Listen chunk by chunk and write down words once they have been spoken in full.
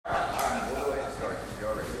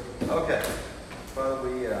Okay. Father,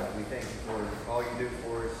 we thank you for all you do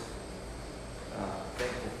for us.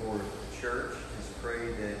 Thankful for the church. Just pray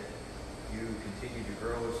that you continue to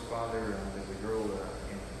grow us, Father, that we grow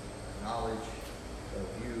in knowledge of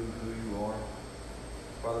you, who you are.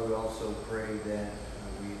 Father, we also pray that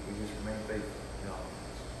we just remain faithful in all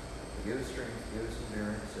things. Give us strength, give us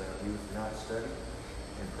endurance, lead us not study,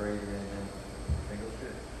 and pray that everything goes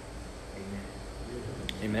good.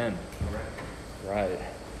 Amen. Amen. All right. Right.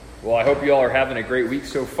 Well, I hope you all are having a great week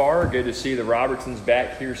so far. Good to see the Robertsons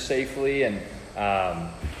back here safely, and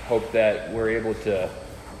hope that we're able to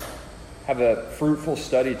have a fruitful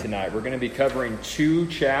study tonight. We're going to be covering 2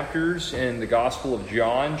 chapters in the Gospel of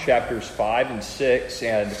John, chapters 5 and 6.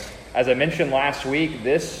 And as I mentioned last week,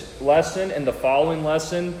 this lesson and the following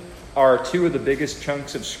lesson are 2 of the biggest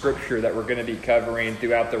chunks of Scripture that we're going to be covering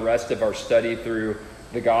throughout the rest of our study through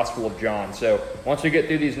the Gospel of John. So once we get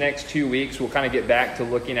through these next 2 weeks, we'll kind of get back to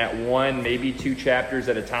looking at 1, maybe 2 chapters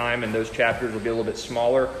at a time, and those chapters will be a little bit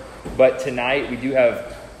smaller. But tonight we do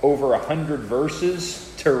have over 100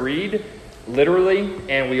 verses to read, literally,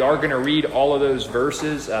 and we are going to read all of those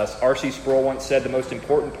verses. R.C. Sproul once said the most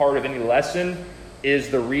important part of any lesson is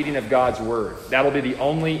the reading of God's Word. That'll be the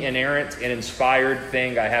only inerrant and inspired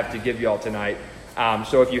thing I have to give you all tonight.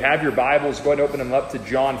 So if you have your Bibles, go ahead and open them up to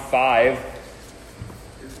John 5.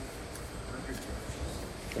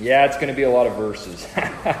 Yeah, it's going to be a lot of verses.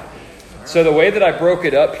 So the way that I broke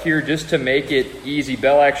it up here, just to make it easy,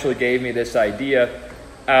 Belle actually gave me this idea.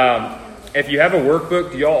 If you have a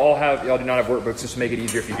workbook, y'all do not have workbooks, just to make it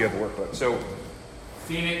easier if you do have a workbook. So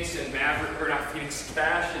Phoenix and Maverick, or not Phoenix,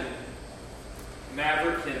 Cash and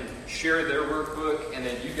Maverick can share their workbook, and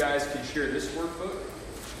then you guys can share this workbook.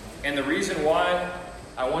 And the reason why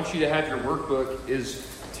I want you to have your workbook is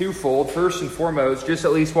twofold. First and foremost, just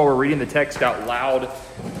at least while we're reading the text out loud,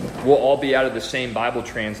 we'll all be out of the same Bible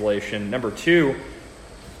translation. Number 2,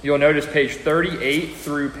 you'll notice page 38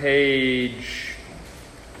 through page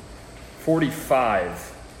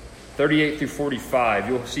 45. 38 through 45,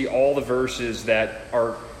 you'll see all the verses that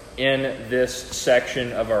are in this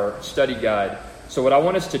section of our study guide. So what I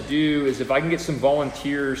want us to do is, if I can get some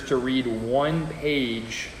volunteers to read 1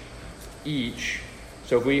 page each.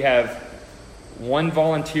 So if we have 1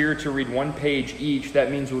 volunteer to read 1 page each,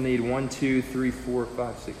 that means we'll need 1, 2, 3, 4,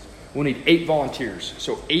 5, 6. We'll need 8 volunteers.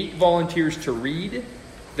 So 8 volunteers to read.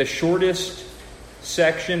 The shortest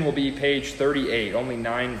section will be page 38, only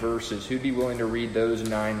 9 verses. Who'd be willing to read those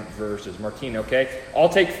 9 verses? Martine, okay. I'll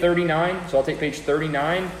take 39, so I'll take page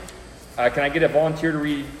 39. Can I get a volunteer to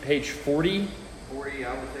read page 40? 40,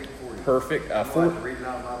 I will take 40. Perfect. I'm going to read it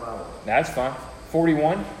out of my Bible. That's fine.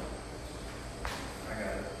 41? I got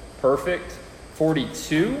it. Perfect.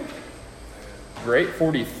 42? Great.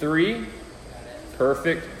 43?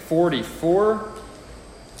 Perfect. 44?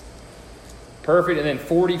 Perfect. And then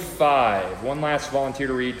 45. One last volunteer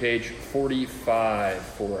to read page 45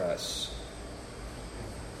 for us.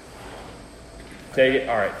 Take it.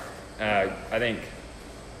 All right. I think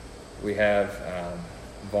we have a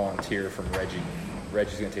volunteer from Reggie.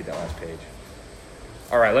 Reggie's going to take that last page.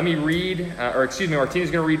 All right, let me read, Martina's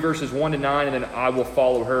going to read verses 1 to 9, and then I will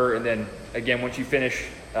follow her. And then, again, once you finish,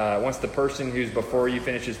 once the person who's before you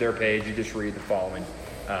finishes their page, you just read the following.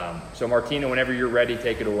 So, Martina, whenever you're ready,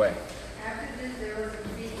 take it away. After this, there was a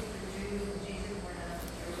feast of the Jews, and Jesus went up to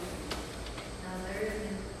Jerusalem. Now there is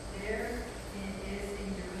in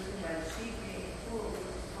Jerusalem a sheep gate pool, which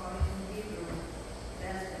is called in Hebrew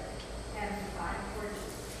Bethesda, having 5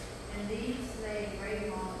 porches. And these lay a great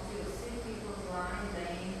multitude of sick people, blind,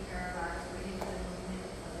 lame, paralyzed, waiting for the movement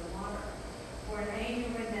of the water. For an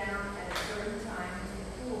angel went down at a certain time into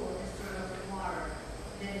the pool and stirred up the water.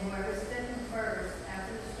 Then whoever stepped in first,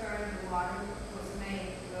 after the stirring, the water was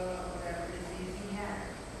made to go of whatever disease he had.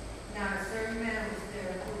 Now a certain man was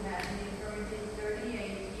there who had the infirmity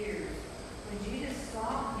 38 years. When Jesus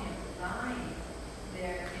saw him lying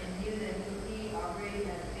there and knew that he already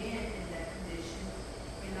had been in that condition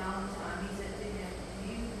a long time, he said to him, Do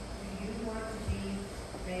you want to be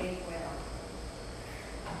made well?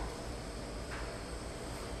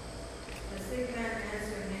 The sick man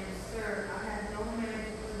answered him, Sir, I have no man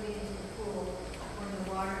to put me into the pool when the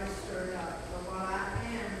water is stirred up. But while I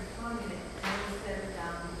am coming, no one stepped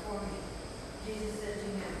down before me. Jesus said to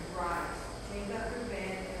him, Rise, take up your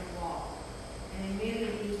bed and walk. And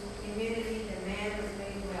immediately the man was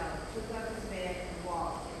made well, took up his bed and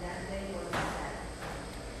walked, and that day was the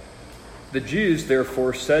Sabbath. The Jews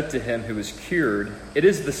therefore said to him who was cured, It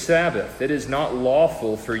is the Sabbath. It is not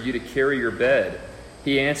lawful for you to carry your bed.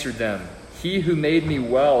 He answered them, He who made me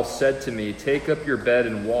well said to me, Take up your bed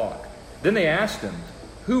and walk. Then they asked him,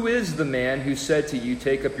 "Who is the man who said to you,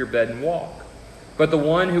 'Take up your bed and walk'?" But the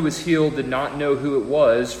one who was healed did not know who it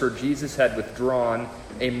was, for Jesus had withdrawn,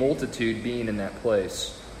 a multitude being in that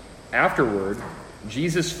place. Afterward,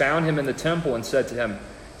 Jesus found him in the temple and said to him,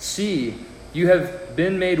 "See, you have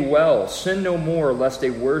been made well. Sin no more, lest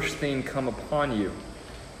a worse thing come upon you."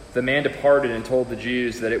 The man departed and told the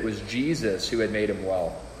Jews that it was Jesus who had made him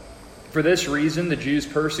well. For this reason, the Jews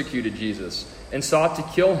persecuted Jesus and sought to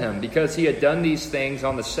kill him because he had done these things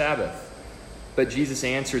on the Sabbath. But Jesus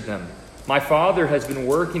answered them, "My Father has been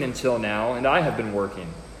working until now, and I have been working."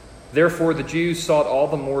 Therefore the Jews sought all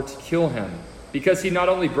the more to kill him, because he not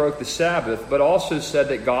only broke the Sabbath, but also said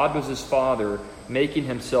that God was his Father, making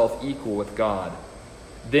himself equal with God.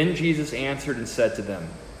 Then Jesus answered and said to them,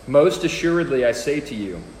 "Most assuredly I say to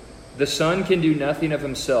you, the Son can do nothing of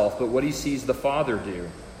himself but what he sees the Father do.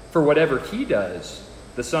 For whatever he does,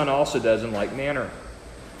 the Son also does in like manner.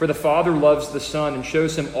 For the Father loves the Son and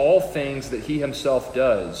shows him all things that he himself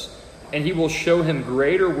does, and he will show him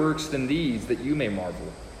greater works than these, that you may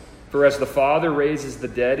marvel. For as the Father raises the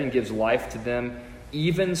dead and gives life to them,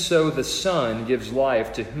 even so the Son gives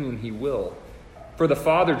life to whom he will. For the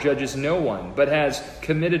Father judges no one, but has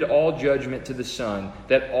committed all judgment to the Son,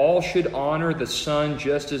 that all should honor the Son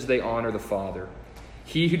just as they honor the Father.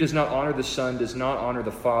 He who does not honor the Son does not honor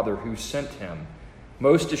the Father who sent him.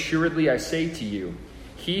 Most assuredly I say to you,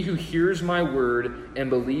 he who hears my word and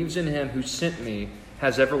believes in him who sent me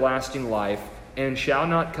has everlasting life, and shall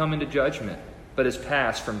not come into judgment, but is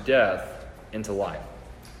passed from death into life."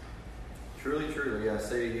 Truly, truly, I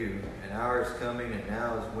say to you, an hour is coming, and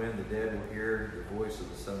now is when the dead will hear the voice of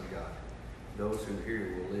the Son of God. Those who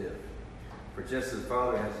hear will live. For just as the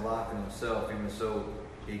Father has life in himself, even so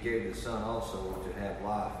he gave the Son also to have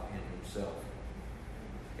life in himself.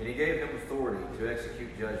 And he gave him authority to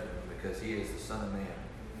execute judgment, because he is the Son of Man.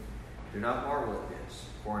 Do not marvel at this,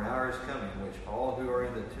 for an hour is coming in which all who are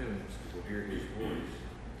in the tombs will hear his voice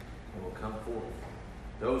and will come forth.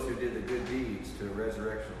 Those who did the good deeds to a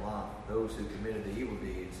resurrection of life, those who committed the evil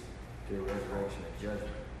deeds to a resurrection of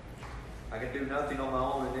judgment. I can do nothing on my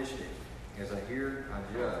own initiative. As I hear, I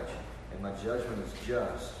judge, and my judgment is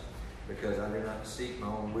just, because I do not seek my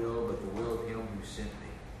own will, but the will of him who sent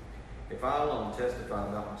me. If I alone testify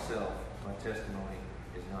about myself, my testimony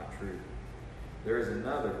is not true. There is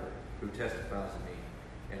another who testifies of me,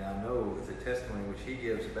 and I know that the testimony which he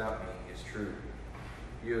gives about me is true.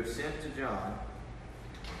 You have sent to John,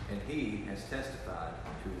 and he has testified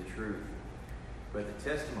to the truth. But the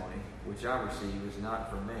testimony which I receive is not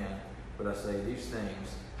from man, but I say these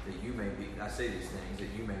things that you may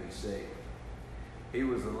be saved. He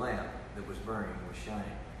was the lamp that was burning and was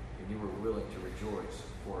shining, and you were willing to rejoice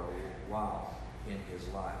for a while in his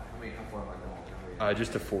light. How far am I going?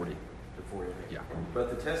 Just to 40. To 40. Yeah. But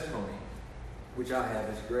the testimony which I have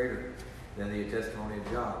is greater than the testimony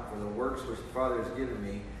of John. For the works which the Father has given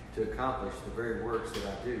me to accomplish, the very works that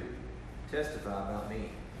I do, testify about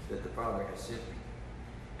me, that the Father has sent me.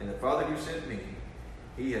 And the Father who sent me,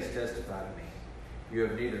 he has testified of me. You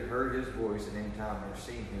have neither heard his voice at any time nor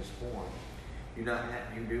seen his form. You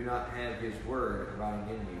do not have his word abiding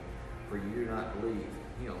in you, for you do not believe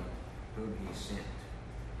him whom he sent.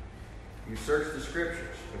 You search the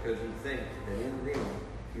Scriptures, because you think that in them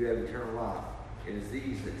you have eternal life. It is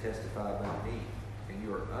these that testify about me, and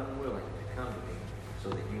you are unwilling to come to me, so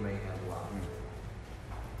that you may have life.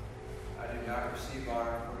 I do not receive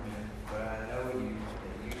honor from men, but I know you,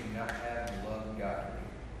 that you do not have the love of God.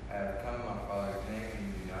 I have come in my Father's name, and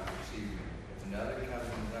you do not receive me. If another comes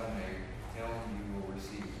in his own name, him you will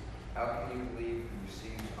receive. How can you believe who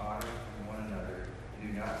receives honor from one another,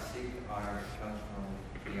 and do not seek the honor that comes from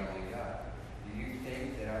the only God? Do you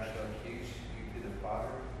think that I shall accuse you to the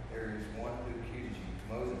Father? There is one who accuses you,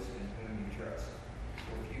 Moses, in whom you trust.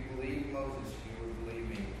 For if you believe Moses, you would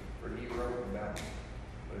believe me, for he wrote about me.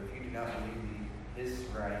 But if you do not believe his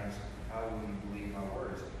writings, how will you believe my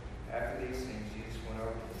words? After these things, Jesus went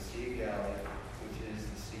over to the Sea of Galilee, which is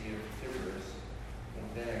the Sea of Tiberias. And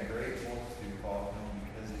then a great multitude followed him,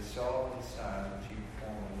 because they saw the signs which he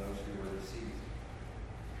performed on those who were deceived.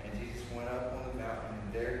 And Jesus went up on the mountain,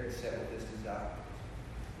 and there he sat with his disciples.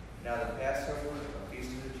 Now the Passover, a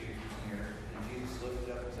feast of the Jews, was near, and Jesus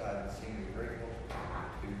lifted up his eyes and seeing a great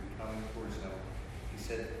multitude coming towards him, he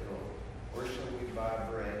said to Philip, "Where shall we buy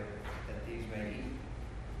bread that these may eat?"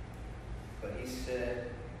 But he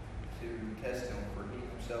said to test him, for he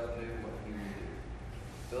himself knew what he would do.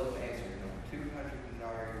 Philip answered him, 200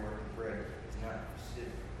 denarii worth of bread is not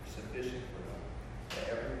sufficient for them,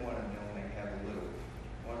 that every one of them may have a little.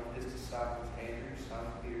 One of his disciples, Andrew,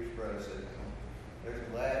 Simon Peter's brother, said to him, "There's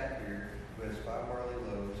a lad here who has 5 barley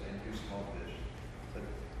loaves and 2 small fish, but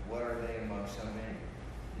what are they among so many?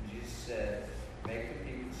 And Jesus said, make the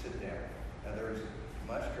people sit down. Now there was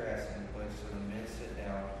much grass in the place, so the men sat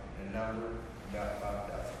down, and numbered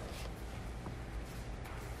about 5,000.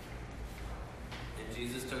 And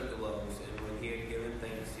Jesus took the loaves, and when he had given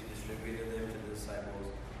thanks, he distributed them to the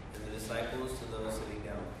disciples, and the disciples to those sitting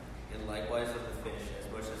down, and likewise of the fish,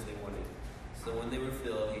 as much as they wanted. So when they were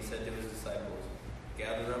filled, he said to his disciples,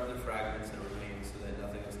 gather up the fragments that remain, so that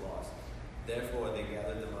nothing is lost. Therefore they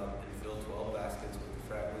gathered them up, and filled 12 baskets with the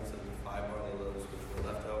fragments of the 5 barley loaves, which were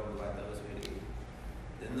left over by those who had eaten.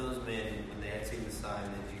 Then those men, when they had seen the sign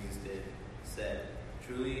that Jesus did, said,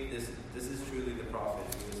 truly, this is truly the prophet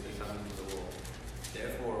who is to come into the world.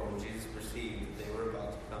 Therefore, when Jesus perceived that they were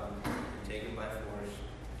about to come and take him by force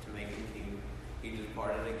to make him king, he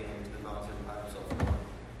departed again to the mountain by himself alone.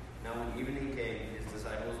 Now when evening came, his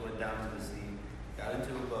disciples went down to the sea, got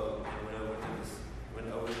into a boat, and went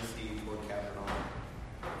over the sea toward Capernaum.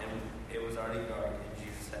 And it was already dark, and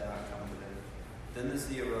Jesus had not come to them. Then the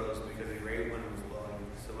sea arose, because a great wind was blowing.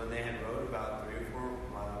 So when they had rowed about 3 or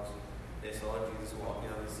 4 miles, they saw Jesus walking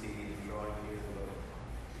on the sea and drawing near the boat.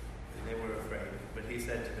 And they were afraid. But he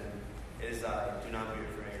said to them, it is I, do not be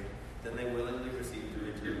afraid. Then they willingly received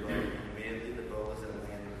him into the boat, and immediately the boat was at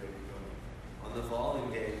land and ready to go. On the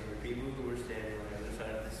following day, the people who were standing on the other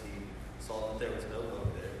side of the sea saw that there was no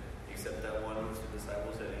boat there, except that one which the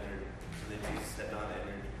disciples had entered, and that Jesus had not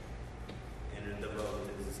entered the boat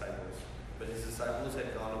with his disciples. But his disciples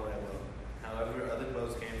had gone away alone. However, other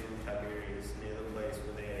boats came from Tiberias, near the place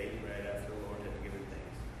where they had eaten bread after the Lord had given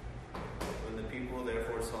thanks. When the people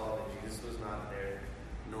therefore saw that Jesus was not there,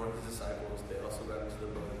 nor his disciples, they also got into the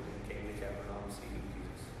boat and came to Capernaum seeking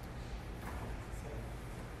Jesus.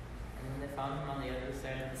 And when they found him on the other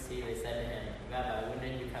side of the sea, they said to him, Rabbi, when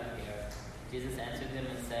did you come here? Jesus answered them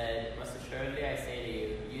and said, most assuredly I say to you,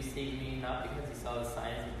 you seek me not because you saw the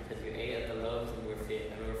signs, but because you ate of the loaves and were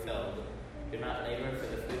filled. Do not labor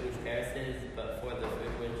for the food which perishes, but for the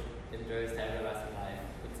food which endures to everlasting life,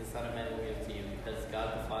 which the Son of Man will give to you, because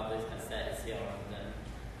God the Father has set his seal on them.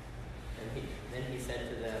 And then he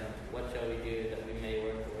said to them, what shall we do that we may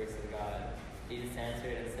work the works of God? Jesus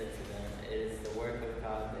answered and said to them, this is the work of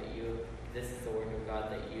God that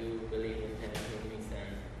you believe in him whom he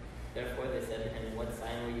sent. Therefore they said to him, what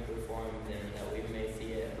sign will you perform then, that we may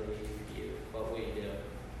see it and believe you? What will you do?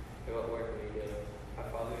 Or what work will you do? Our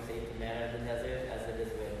fathers ate the manna in the desert, as it is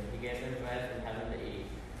written, he gave them bread from heaven to eat.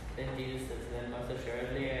 Then Jesus said to them, most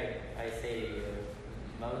assuredly I say to you,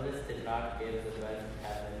 Moses did not give the bread from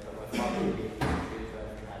heaven, but my Father gave the true bread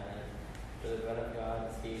from heaven. For the bread of God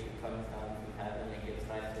is he who comes down from heaven and gives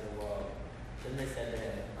life to the world. Then they said to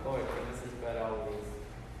him, Lord, give us this bread always.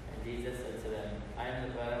 And Jesus said to them, I am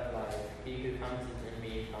the bread of life. He who comes in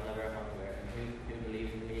me shall never hunger, and who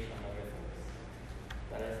believes in me shall never thirst.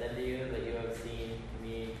 But I said to you that you have seen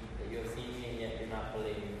me, and yet do not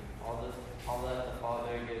believe. All that the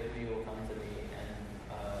Father gives me will come to me, and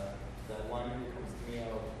the one who comes to me I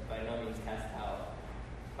will by no means cast out.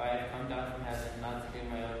 For I have come down from heaven not to do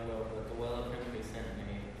my own will, but the will of him who sent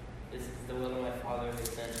me. This is the will of my Father who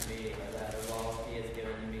sent me, that of all he has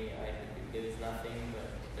given me I gives nothing but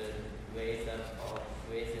to raise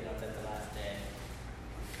it up at the last day.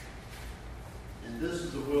 And this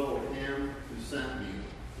is the will of him who sent me,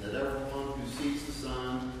 that everyone who sees the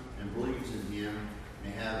Son and believes in him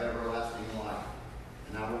may have everlasting life,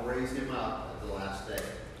 and I will raise him up at the last day.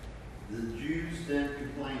 The Jews then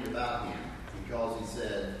complained about him, because he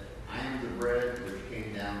said, I am the bread which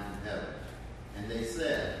came down from heaven. And they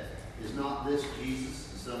said, is not this Jesus,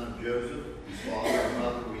 the son of Joseph, whose father and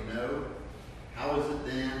mother we know? How is it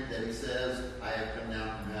then that he says, I have come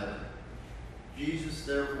down from heaven? Jesus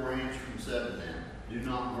therefore answered and said to them, do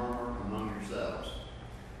not murmur among yourselves.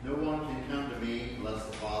 No one can come to me unless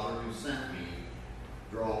the Father who sent me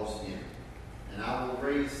draws him, and I will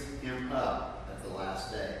raise him up at the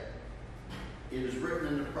last day. It is written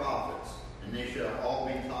in the prophets, and they shall all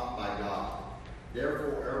be taught by God.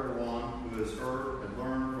 Therefore everyone who has heard and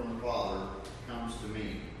learned from the Father comes to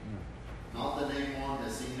me. Not that anyone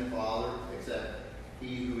has seen the Father, except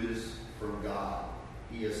he who is from God.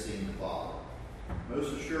 He has seen the Father.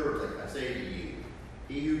 Most assuredly I say to you,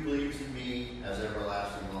 he who believes in me has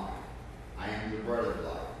everlasting life. I am the bread of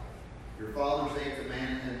life. Your fathers ate the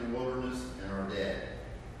manna in the wilderness and are dead.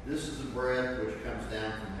 This is the bread which comes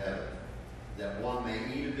down from heaven, that one may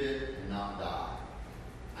eat of it and not die.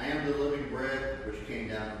 I am the living bread which came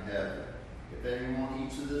down from heaven. If anyone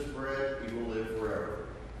eats of this bread, he will live forever.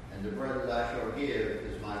 And the bread that I shall give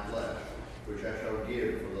is my flesh, which I shall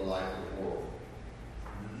give for the life of the world.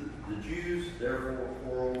 The Jews therefore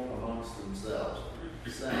quarreled amongst themselves,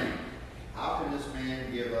 saying, how can this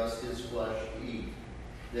man give us his flesh to eat?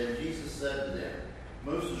 Then Jesus said to them,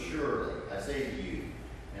 most assuredly, I say to you,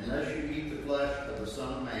 unless you eat the flesh of the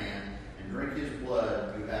Son of Man and drink his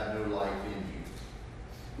blood, you have no life in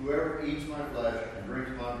you. Whoever eats my flesh and drinks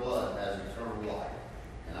my blood has eternal life,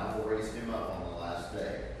 and I will raise him up on the last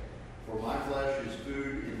day. For my flesh is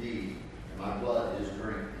food indeed, and my blood is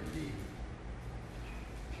drink indeed.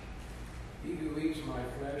 He who eats my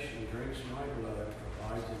flesh and drinks my blood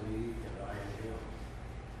abides in me, and I in him.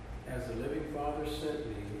 As the living Father sent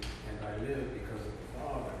me, and I live because of the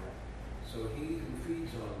Father, so he who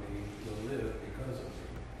feeds on me will live because of me.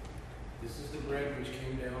 This is the bread which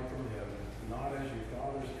came down from heaven, not as your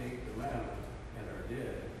fathers ate the manna and are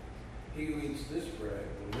dead. He who eats this bread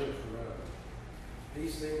will live forever.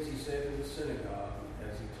 These things he said in the synagogue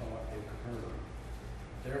as he taught in Capernaum.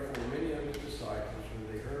 Therefore many of his disciples,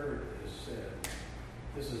 when they heard this, said,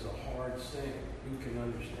 this is a hard saying. Who can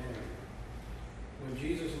understand it? When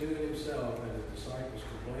Jesus knew in himself and his disciples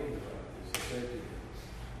complained about this, he said to them,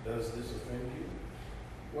 does this offend you?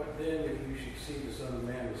 What then if you should see the Son of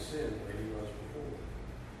Man ascend where he was before?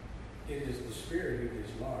 It is the Spirit who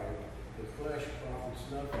gives life, the flesh profits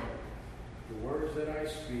nothing. The words that I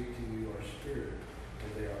speak to you are spirit,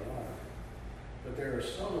 and they are life. But there are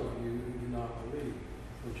some of you who do not believe,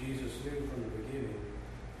 for Jesus knew from the beginning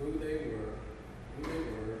who they were,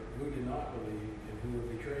 who did not believe, and who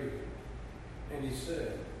would betray him. And he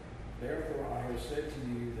said, therefore I have said to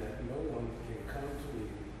you that no one can come to me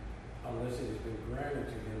unless it has been granted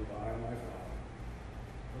to him by my Father.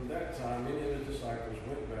 From that time, many of his disciples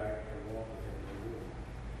went back and walked with him no more.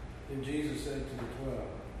 Then Jesus said to the 12,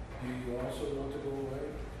 do you also want to go away?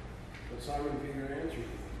 But Simon Peter answered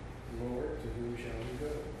him, Lord, to whom shall we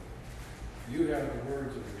go? You have the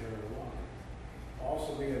words of eternal life.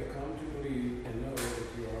 Also we have come to believe and know that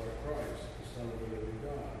you are the Christ, the Son of the living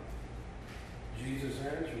God. Jesus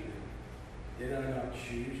answered them, did I not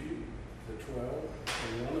choose you, the 12,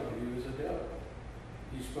 and one of you is a devil?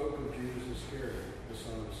 He spoke of Judas Iscariot, the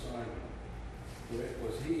son of Simon. It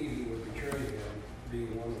was he who would betray him,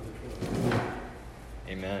 being one of the 12.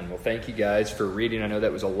 Amen. Well, thank you guys for reading. I know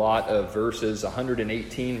that was a lot of verses,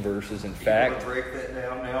 118 verses, in fact. You want to break that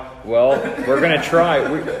down now? Well, we're going to try.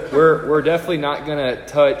 We're definitely not going to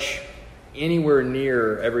touch anywhere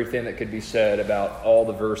near everything that could be said about all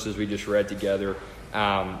the verses we just read together.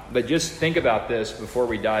 But just think about this before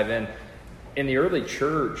we dive in. In the early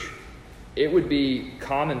church, it would be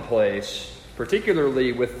commonplace,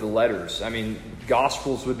 particularly with the letters. I mean,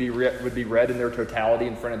 Gospels would be read in their totality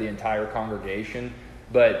in front of the entire congregation.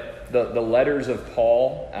 But the letters of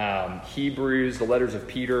Paul, Hebrews, the letters of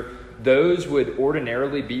Peter, those would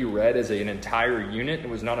ordinarily be read as an entire unit. It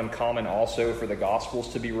was not uncommon also for the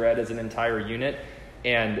Gospels to be read as an entire unit.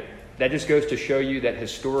 And that just goes to show you that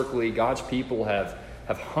historically God's people have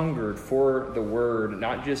hungered for the Word,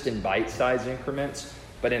 not just in bite-sized increments,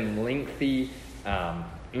 but in lengthy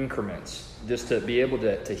increments. Just to be able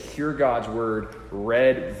to hear God's Word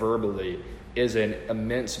read verbally is an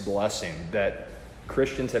immense blessing that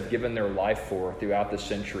Christians have given their life for throughout the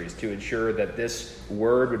centuries, to ensure that this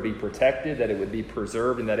word would be protected, that it would be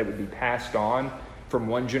preserved, and that it would be passed on from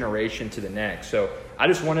one generation to the next. So I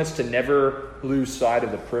just want us to never lose sight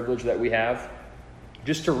of the privilege that we have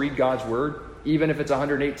just to read God's word, even if it's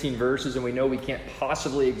 118 verses and we know we can't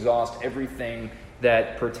possibly exhaust everything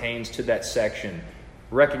that pertains to that section.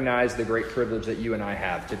 Recognize the great privilege that you and I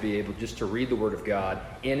have to be able just to read the Word of God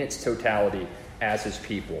in its totality as His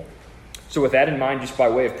people. So with that in mind, just by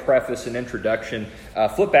way of preface and introduction,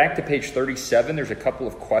 flip back to page 37. There's a couple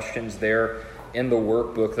of questions there in the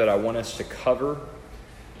workbook that I want us to cover.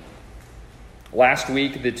 Last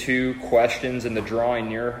week, the two questions in the drawing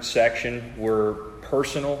near section were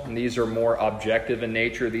personal, and these are more objective in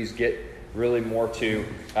nature. These get really more to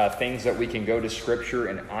things that we can go to Scripture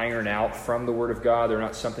and iron out from the Word of God. They're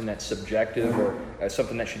not something that's subjective or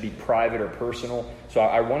something that should be private or personal. So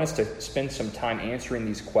I want us to spend some time answering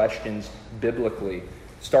these questions biblically.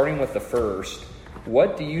 Starting with the first,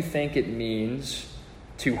 what do you think it means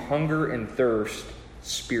to hunger and thirst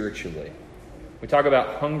spiritually? We talk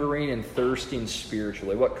about hungering and thirsting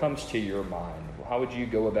spiritually. What comes to your mind? How would you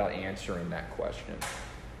go about answering that question?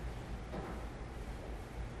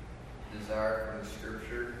 Desire for the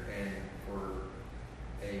Scripture and for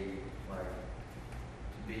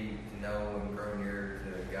to know and grow near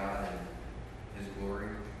to God and His glory.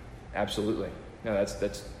 Absolutely. No,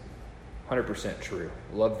 that's 100% true.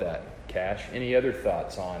 Love that, Cash. Any other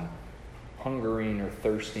thoughts on hungering or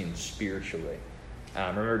thirsting spiritually?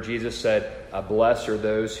 Remember, Jesus said, "Blessed are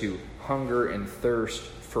those who hunger and thirst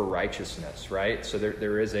for righteousness." Right. So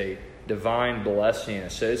there is a divine blessing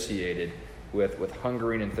associated with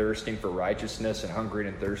hungering and thirsting for righteousness and hungering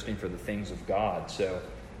and thirsting for the things of God. So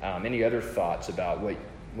any other thoughts about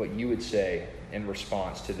what you would say in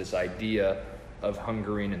response to this idea of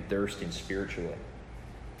hungering and thirsting spiritually?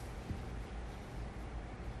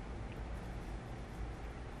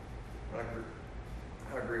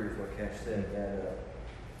 I agree with what Cash said, that,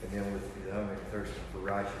 and then with the hunger and thirsting for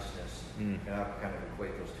righteousness, and I kind of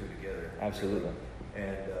equate those two together. Absolutely.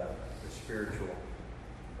 And the spiritual,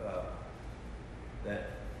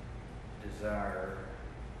 that desire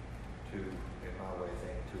to, in my way of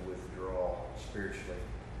thinking, to withdraw spiritually,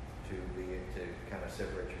 to kind of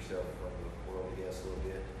separate yourself from the world, I guess, a little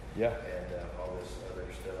bit. Yeah. And all this other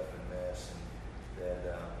stuff and mess, and that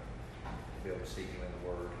to be able to seek Him in the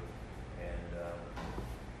Word,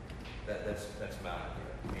 and that's my idea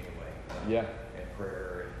anyway. Yeah. And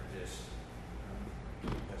prayer and just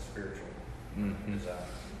a spiritual desire.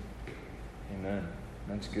 Amen.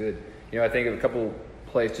 That's good. I think of a couple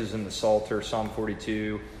places in the Psalter, Psalm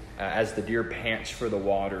 42. As the deer pants for the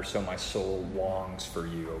water, so my soul longs for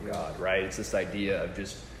you, O God, right? It's this idea of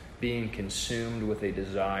just being consumed with a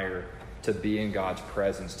desire to be in God's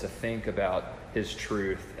presence, to think about His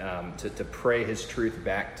truth, to pray His truth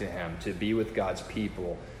back to Him, to be with God's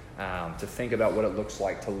people, to think about what it looks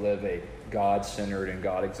like to live a God-centered and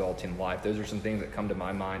God-exalting life. Those are some things that come to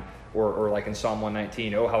my mind. Or like in Psalm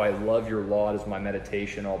 119, oh, how I love your law as my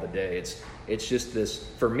meditation all the day. It's just this,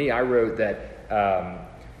 for me, I wrote that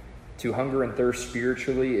to hunger and thirst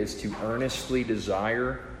spiritually is to earnestly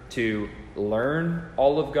desire to learn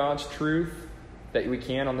all of God's truth that we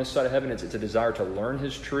can on this side of heaven. It's a desire to learn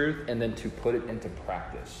His truth and then to put it into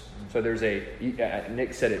practice. So there's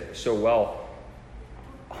Nick said it so well,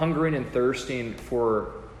 hungering and thirsting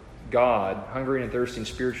for God, hungering and thirsting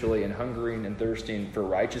spiritually, and hungering and thirsting for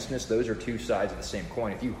righteousness, those are two sides of the same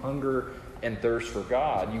coin. If you hunger and thirst for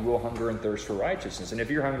God, you will hunger and thirst for righteousness. And if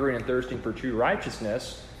you're hungering and thirsting for true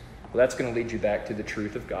righteousness, well, that's going to lead you back to the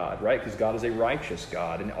truth of God, right? Because God is a righteous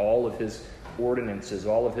God, and all of His ordinances,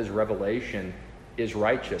 all of His revelation is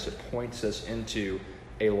righteous. It points us into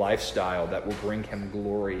a lifestyle that will bring Him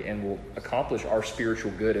glory and will accomplish our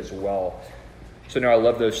spiritual good as well. So now I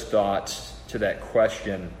love those thoughts to that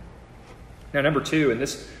question. Now, number two, and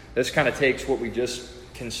this kind of takes what we just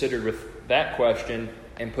considered with that question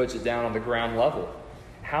and puts it down on the ground level.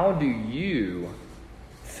 How do you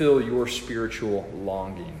fill your spiritual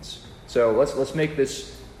longings? So let's make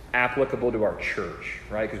this applicable to our church,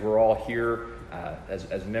 right? Because we're all here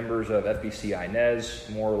as members of FBC Inez,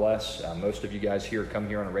 more or less. Most of you guys here come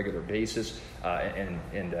here on a regular basis,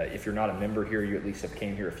 and if you're not a member here, you at least have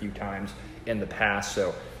came here a few times in the past.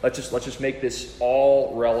 So let's just make this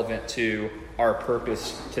all relevant to our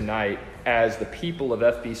purpose tonight as the people of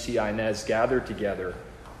FBC Inez gather together.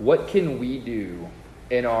 What can we do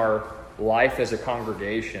in our life as a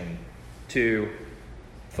congregation to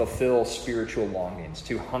fulfill spiritual longings,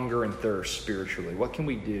 to hunger and thirst spiritually? What can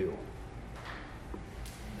we do?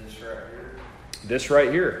 This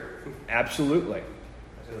right here. Absolutely.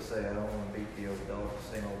 I was going to say, I don't want to beat the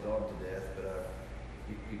same old dog to death, but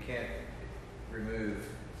you can't remove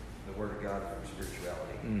the Word of God from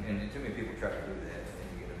spirituality. And too many people try to do that, and then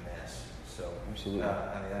you get a mess. So, absolutely.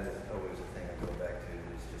 That is always a thing I go back to.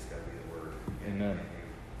 It's just got to be the Word. Amen. And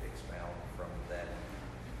you expound from that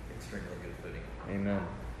extremely good footing. Amen.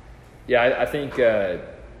 Yeah, I think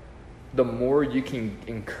the more you can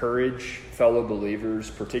encourage fellow believers,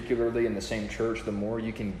 particularly in the same church, the more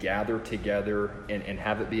you can gather together and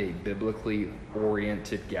have it be a biblically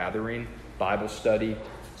oriented gathering, Bible study,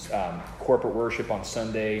 corporate worship on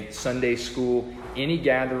Sunday, Sunday school, any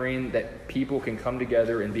gathering that people can come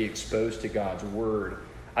together and be exposed to God's Word.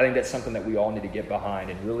 I think that's something that we all need to get behind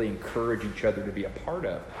and really encourage each other to be a part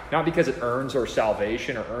of. Not because it earns our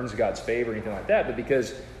salvation or earns God's favor or anything like that, but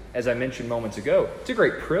because, as I mentioned moments ago, it's a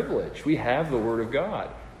great privilege. We have the Word of God.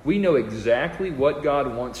 We know exactly what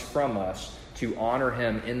God wants from us to honor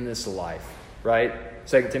Him in this life, right?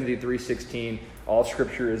 2 Timothy 3:16, all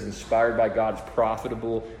Scripture is inspired by God, is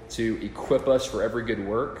profitable to equip us for every good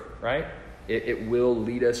work, right? It will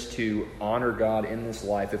lead us to honor God in this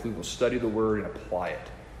life if we will study the Word and apply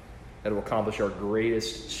it. That will accomplish our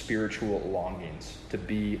greatest spiritual longings, to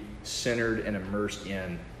be centered and immersed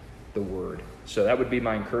in the Word. So that would be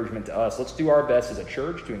my encouragement to us. Let's do our best as a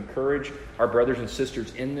church to encourage our brothers and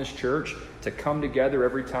sisters in this church to come together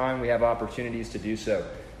every time we have opportunities to do so,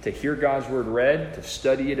 to hear God's Word read, to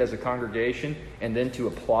study it as a congregation, and then to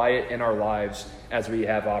apply it in our lives as we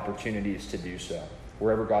have opportunities to do so,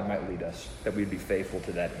 wherever God might lead us, that we'd be faithful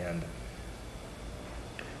to that end.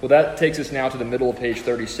 Well, that takes us now to the middle of page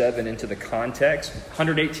 37 into the context.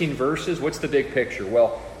 118 verses. What's the big picture?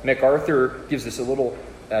 Well, MacArthur gives us a little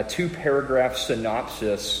 2-paragraph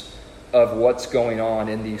synopsis of what's going on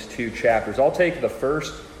in these 2 chapters. I'll take the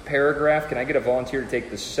first paragraph. Can I get a volunteer to take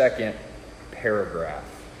the second paragraph?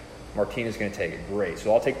 Martina's going to take it. Great.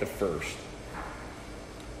 So I'll take the first.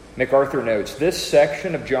 MacArthur notes, this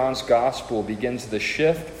section of John's Gospel begins the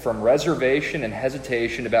shift from reservation and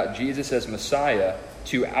hesitation about Jesus as Messiah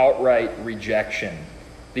to outright rejection.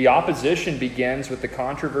 The opposition begins with the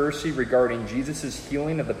controversy regarding Jesus'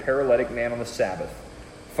 healing of the paralytic man on the Sabbath.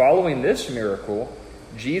 Following this miracle,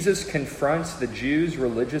 Jesus confronts the Jews'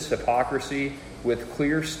 religious hypocrisy with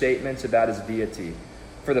clear statements about his deity.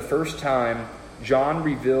 For the first time, John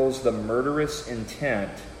reveals the murderous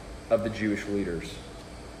intent of the Jewish leaders.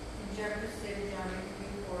 In chapter 6, John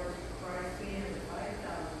reports Christ feeding the 5,000.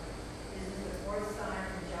 This is the 4th sign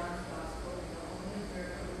in John's Gospel and the only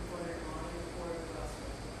miracle recorded on the 4th Gospel.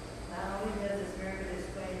 Not only does this miracle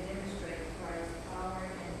display and demonstrate Christ's power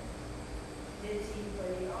and deity, but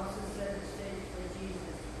he also set the stage for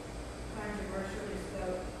Jesus. Controversial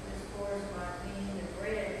discourse might mean the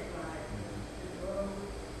bread line, the growth of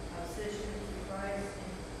opposition to Christ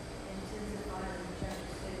and intensified in chapter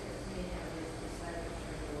 6 as many of his disciples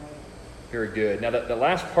turned away. Very good. Now, the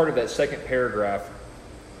last part of that second paragraph,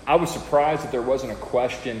 I was surprised that there wasn't a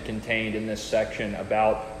question contained in this section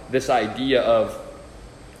about this idea of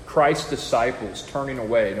Christ's disciples turning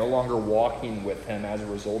away, no longer walking with him as a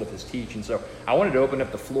result of his teaching. So I wanted to open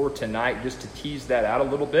up the floor tonight just to tease that out a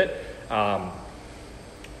little bit.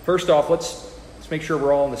 First off, let's make sure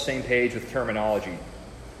we're all on the same page with terminology.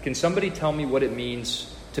 Can somebody tell me what it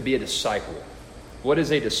means to be a disciple? What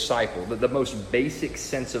is a disciple? The most basic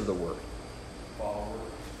sense of the word. Follower.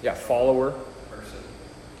 Yeah, follower. Person.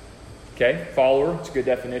 Okay, follower. It's a good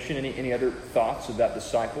definition. Any other thoughts of that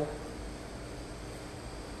disciple?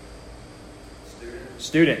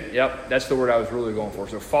 Student. Yep, that's the word I was really going for.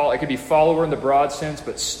 So it could be follower in the broad sense,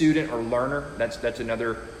 but student or learner. That's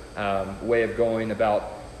another way of going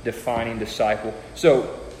about defining disciple.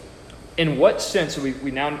 So, in what sense?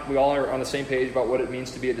 We all are on the same page about what it means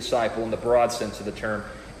to be a disciple in the broad sense of the term.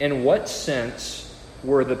 In what sense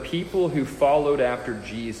were the people who followed after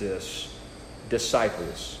Jesus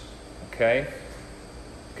disciples? Okay,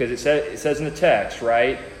 because it says in the text,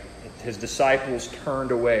 right? His disciples turned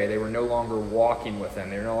away. They were no longer walking with him.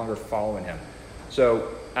 They were no longer following him. So,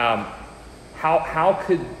 how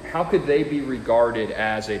could they be regarded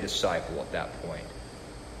as a disciple at that point?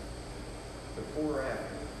 Before or after?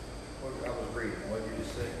 What I was reading, what did you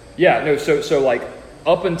just say? Yeah, no. So like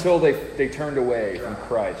up until they turned away from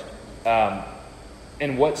Christ.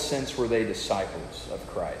 In what sense were they disciples of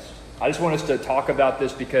Christ? I just want us to talk about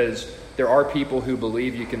this because there are people who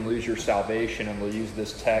believe you can lose your salvation and will use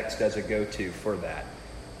this text as a go-to for that.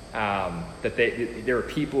 There are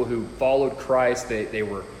people who followed Christ. They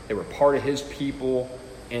were part of his people,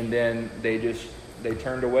 and then they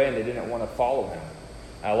turned away and they didn't want to follow him.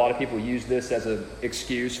 A lot of people use this as an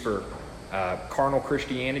excuse for carnal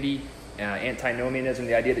Christianity, antinomianism,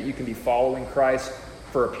 the idea that you can be following Christ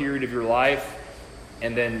for a period of your life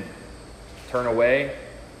and then turn away.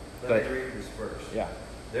 Let me read this verse. Yeah.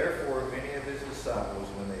 Therefore, many of his disciples,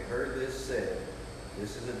 when they heard this, said,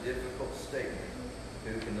 this is a difficult statement.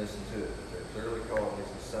 Who can listen to it? They're clearly called his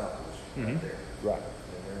disciples right there. Right.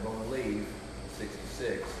 And they're going to leave in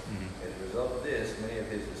 66. As a result of this, many of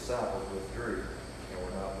his disciples withdrew and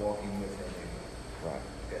were not walking with him anymore. Right.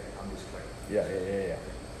 Okay, I'm just clear. Yeah.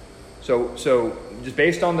 So just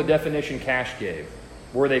based on the definition Cash gave,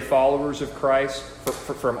 were they followers of Christ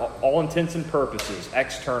from all intents and purposes,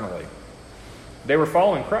 externally? They were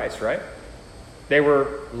following Christ, right? They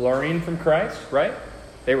were learning from Christ, right?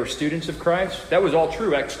 They were students of Christ. That was all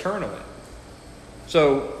true externally.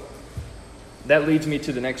 So that leads me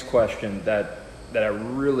to the next question that I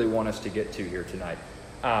really want us to get to here tonight.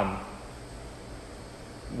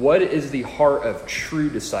 What is the heart of true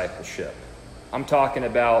discipleship? I'm talking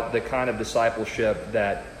about the kind of discipleship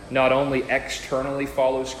that not only externally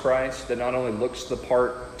follows Christ, that not only looks the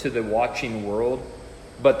part to the watching world,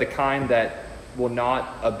 but the kind that will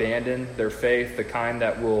not abandon their faith, the kind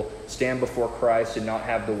that will stand before Christ and not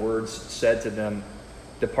have the words said to them,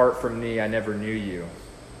 "Depart from me, I never knew you."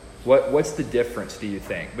 What's the difference, do you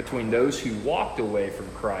think, between those who walked away from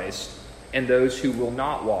Christ and those who will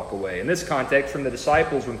not walk away? In this context, from the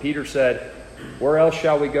disciples, when Peter said, "Where else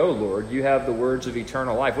shall we go, Lord? You have the words of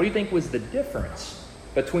eternal life." What do you think was the difference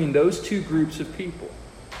between those two groups of people?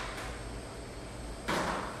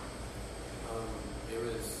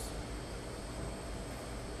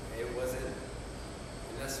 It wasn't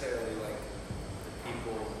necessarily like the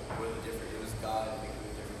people were the different. It was God making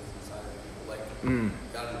the difference inside of people. Like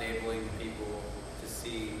God enabling people to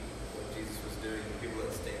see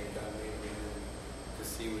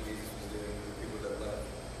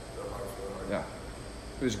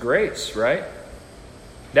It was grace, right?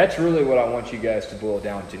 That's really what I want you guys to boil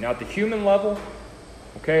down to. Now, at the human level,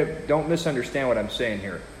 okay, don't misunderstand what I'm saying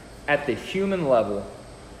here. At the human level,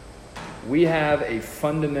 we have a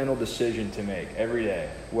fundamental decision to make every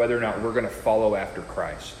day, whether or not we're going to follow after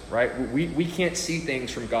Christ, right? We can't see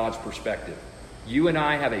things from God's perspective. You and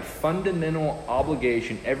I have a fundamental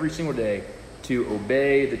obligation every single day to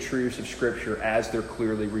obey the truths of Scripture as they're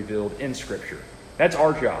clearly revealed in Scripture. That's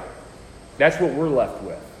our job. That's what we're left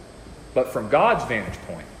with. But from God's vantage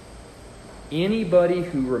point, anybody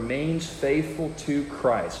who remains faithful to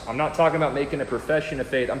Christ, I'm not talking about making a profession of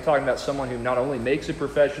faith, I'm talking about someone who not only makes a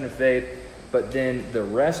profession of faith, but then the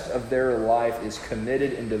rest of their life is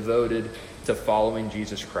committed and devoted to following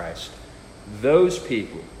Jesus Christ. Those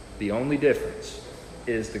people, the only difference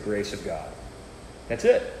is the grace of God. That's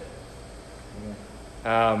it.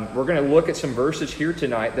 We're going to look at some verses here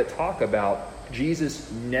tonight that talk about Jesus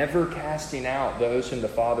never casting out those whom the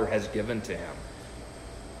Father has given to him.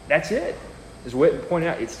 That's it. As Whit pointed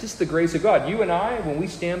out, it's just the grace of God. You and I, when we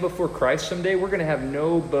stand before Christ someday, we're going to have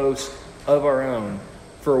no boast of our own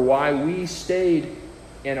for why we stayed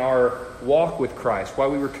in our walk with Christ, why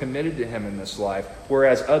we were committed to him in this life,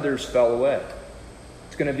 whereas others fell away.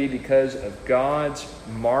 It's going to be because of God's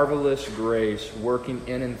marvelous grace working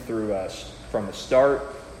in and through us from the start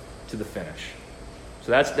to the finish.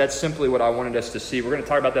 So that's simply what I wanted us to see. We're going to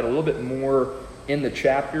talk about that a little bit more in the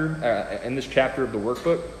chapter, in this chapter of the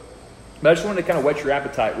workbook. But I just wanted to kind of whet your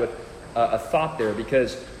appetite with a thought there,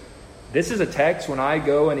 because this is a text when I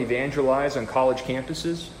go and evangelize on college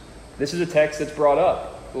campuses. This is a text that's brought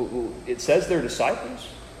up. It says they're disciples.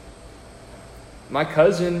 My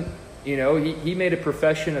cousin, he made a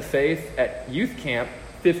profession of faith at youth camp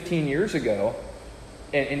 15 years ago,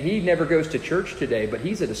 and he never goes to church today, but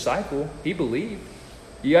he's a disciple. He believed.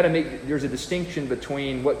 There's a distinction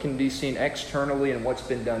between what can be seen externally and what's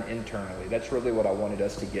been done internally. That's really what I wanted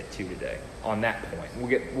us to get to today on that point.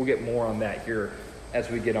 We'll get more on that here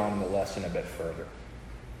as we get on in the lesson a bit further.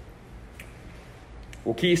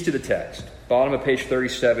 Well, keys to the text. Bottom of page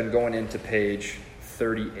 37 going into page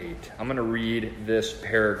 38. I'm going to read this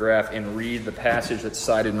paragraph and read the passage that's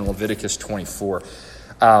cited in Leviticus 24.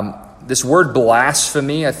 This word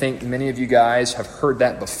blasphemy, I think many of you guys have heard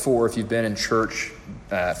that before if you've been in church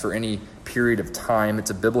for any period of time. It's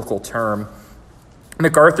a biblical term.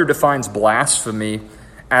 MacArthur defines blasphemy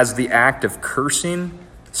as the act of cursing,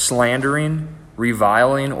 slandering,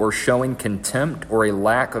 reviling, or showing contempt or a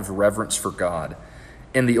lack of reverence for God.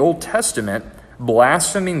 In the Old Testament,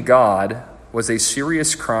 blaspheming God was a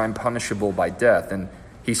serious crime punishable by death. And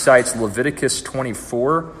he cites Leviticus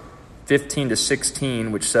 24, 15 to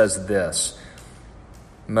 16, which says this.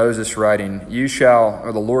 Moses writing,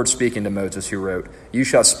 the Lord speaking to Moses, who wrote, "You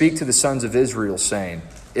shall speak to the sons of Israel, saying,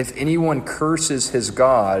 if anyone curses his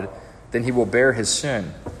God, then he will bear his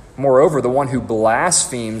sin. Moreover, the one who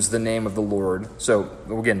blasphemes the name of the Lord," so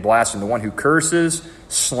again, blaspheme, the one who curses,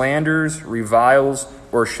 slanders, reviles,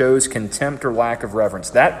 or shows contempt or lack of reverence,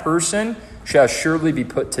 that person shall surely be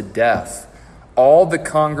put to death. All the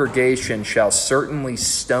congregation shall certainly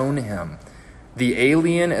stone him. The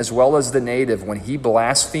alien as well as the native, when he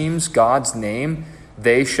blasphemes God's name,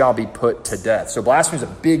 they shall be put to death. So blasphemy is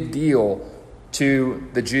a big deal to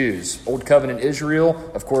the Jews. Old Covenant Israel,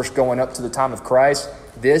 of course, going up to the time of Christ.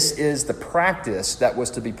 This is the practice that was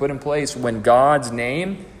to be put in place when God's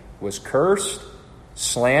name was cursed,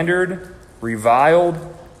 slandered, reviled,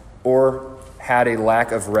 or had a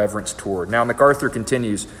lack of reverence toward. Now, MacArthur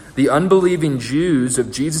continues, the unbelieving Jews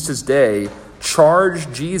of Jesus' day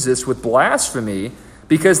charged Jesus with blasphemy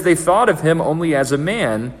because they thought of him only as a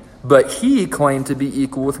man, but he claimed to be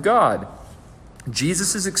equal with God.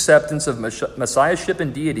 Jesus' acceptance of messiahship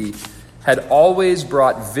and deity had always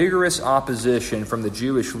brought vigorous opposition from the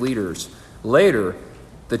Jewish leaders. Later,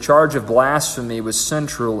 the charge of blasphemy was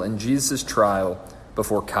central in Jesus' trial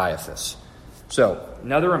before Caiaphas. So,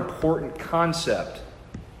 another important concept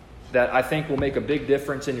that I think will make a big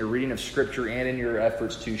difference in your reading of Scripture and in your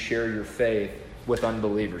efforts to share your faith with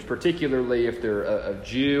unbelievers, particularly if they're a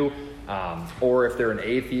Jew or if they're an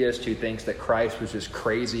atheist who thinks that Christ was just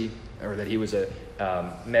crazy or that he was a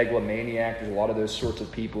megalomaniac. There's a lot of those sorts of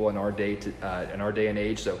people in our day and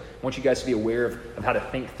age. So I want you guys to be aware of how to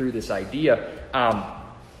think through this idea.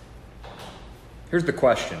 Here's the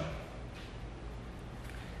question.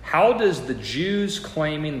 How does the Jews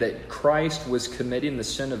claiming that Christ was committing the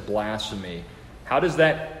sin of blasphemy, how does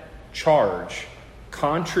that charge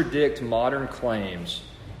contradict modern claims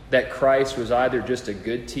that Christ was either just a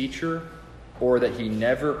good teacher or that he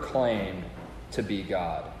never claimed to be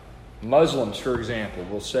God? Muslims, for example,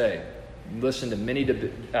 will say listen to many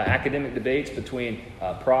academic debates between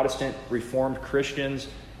Protestant Reformed Christians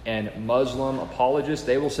and Muslim apologists,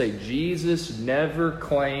 they will say Jesus never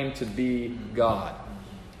claimed to be God.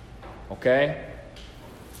 Okay?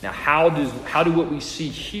 Now, how do what we see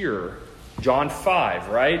here, John 5,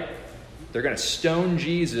 right? They're going to stone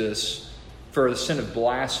Jesus for the sin of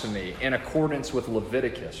blasphemy in accordance with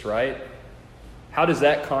Leviticus, right? How does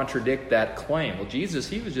that contradict that claim? Well, Jesus,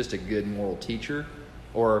 he was just a good moral teacher,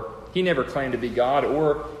 or he never claimed to be God,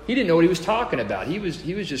 or he didn't know what he was talking about. He was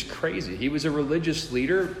just crazy. He was a religious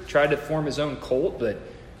leader, tried to form his own cult, but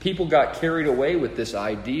people got carried away with this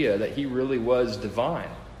idea that he really was divine.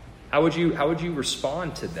 How would you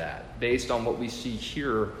respond to that based on what we see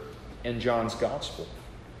here in John's gospel?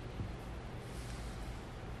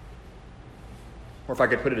 Or if I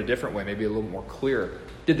could put it a different way, maybe a little more clear.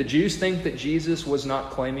 Did the Jews think that Jesus was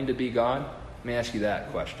not claiming to be God? Let me ask you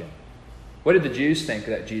that question. What did the Jews think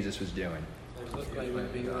that Jesus was doing?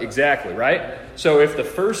 Exactly, right? So if the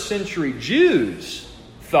first century Jews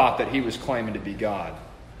thought that he was claiming to be God,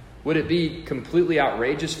 would it be completely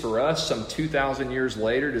outrageous for us some 2,000 years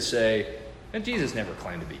later to say, Jesus never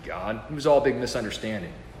claimed to be God? It was all a big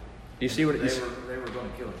misunderstanding. Do you see what it is? They were going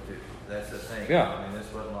to kill him too. That's the thing. Yeah. I mean,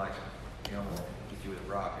 this wasn't like, I'm going to hit you with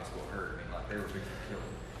a rock, it's going to hurt. I mean, like they were going to kill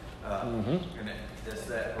him. And that's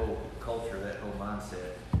that whole culture, that whole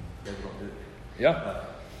mindset, they were going to do it. Yeah.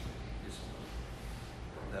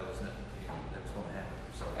 That was going to happen.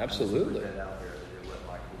 So absolutely. Put that out there. It wasn't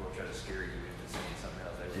like we're going to try to scare you into saying something else.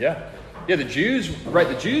 Yeah, the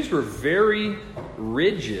Jews were very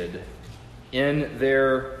rigid in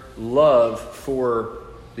their love for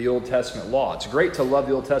the Old Testament law. It's great to love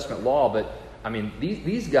the Old Testament law, but I mean,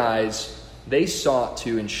 these guys, they sought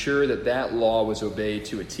to ensure that law was obeyed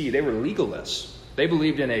to a T. They were legalists. They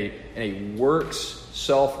believed in a works,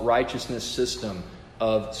 self-righteousness system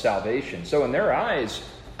of salvation. So in their eyes,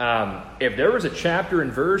 if there was a chapter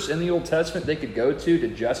and verse in the Old Testament they could go to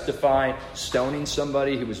justify stoning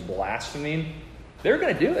somebody who was blaspheming, they were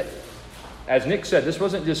going to do it. As Nick said, this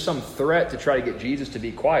wasn't just some threat to try to get Jesus to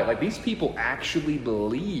be quiet. Like, these people actually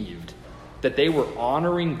believed that they were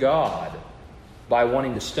honoring God by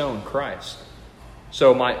wanting to stone Christ.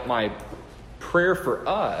 So my prayer for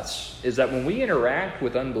us is that when we interact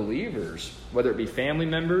with unbelievers, whether it be family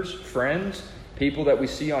members, friends, people that we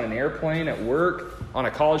see on an airplane, at work, on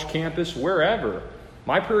a college campus, wherever,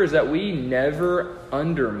 my prayer is that we never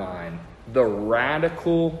undermine the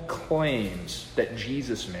radical claims that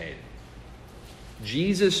Jesus made.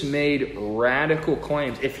 Jesus made radical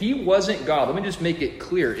claims. If he wasn't God, let me just make it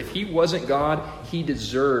clear. If he wasn't God, he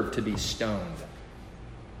deserved to be stoned.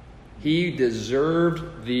 He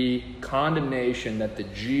deserved the condemnation that the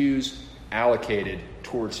Jews allocated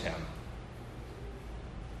towards him.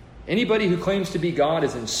 Anybody who claims to be God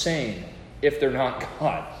is insane if they're not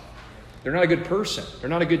God. They're not a good person. They're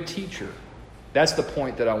not a good teacher. That's the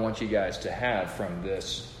point that I want you guys to have from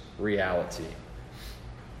this reality.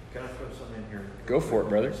 Can I throw something in here? Go for it,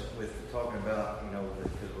 brother. With talking about,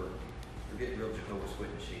 because we're getting real Jehovah's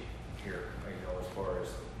Witness-y here, as far as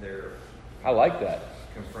their... I like that.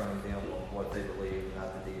 Confronting them on what they believe,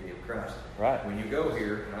 not the deity of Christ. Right. When you go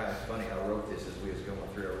here, and it's funny, I wrote this as we was going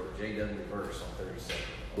through. I wrote J.W. verse on 37.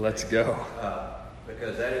 Let's go.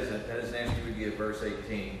 Because that is an answer you would give. Verse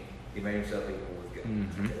 18, he made himself equal with God.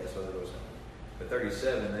 Mm-hmm. Okay, that's what it was. But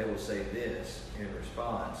 37, they will say this in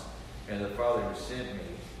response: and the Father who sent me,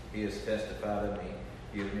 he has testified of me.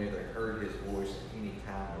 You have neither heard his voice at any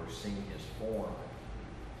time or seen his form.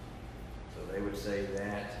 So they would say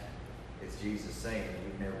that it's Jesus saying that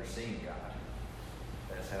you've never seen God.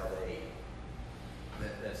 That's how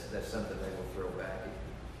that's something they will throw back at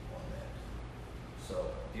you on that.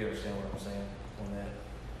 So, do you understand what I'm saying on that?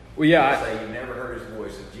 Well, yeah. If they say you've never heard his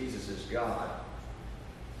voice, if Jesus is God,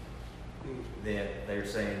 then they're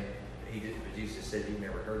saying but Jesus said you've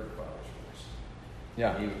never heard the Father's voice.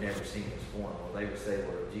 Yeah. You've never seen his form. Well, they would say,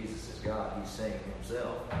 well, if Jesus is God, he's saying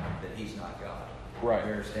himself that he's not God. Right.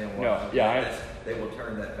 You understand what? No. Yeah. They will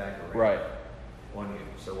turn that back around. Right. On you.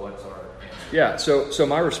 So what's our answer? Yeah. So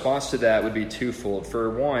my response to that would be twofold. For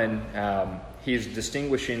one, he's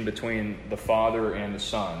distinguishing between the Father and the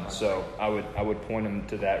Son. So I would point him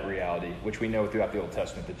to that reality, which we know throughout the Old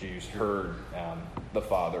Testament the Jews heard the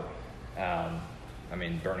Father.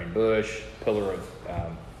 Burning bush, pillar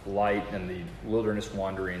of light in the wilderness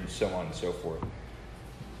wandering, so on and so forth.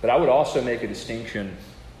 But I would also make a distinction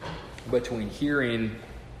between hearing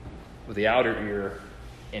with the outer ear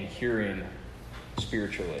and hearing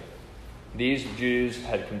spiritually. These Jews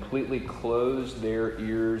had completely closed their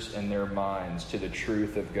ears and their minds to the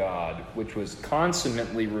truth of God, which was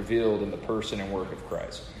consummately revealed in the person and work of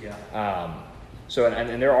Christ. Yeah.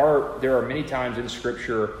 And there are many times in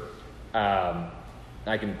Scripture, I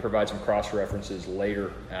can provide some cross-references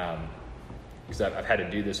later, because I've had to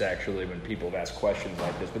do this actually when people have asked questions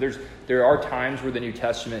like this. But there are times where the New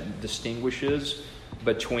Testament distinguishes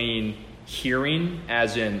between hearing,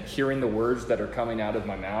 as in hearing the words that are coming out of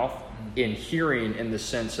my mouth, in hearing in the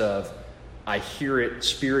sense of I hear it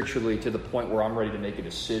spiritually to the point where I'm ready to make a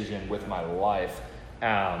decision with my life.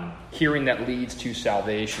 Hearing that leads to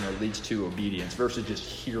salvation or leads to obedience versus just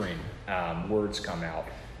hearing words come out.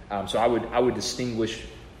 So I would distinguish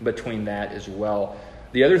between that as well.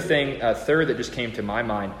 The other thing, third, that just came to my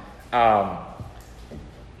mind,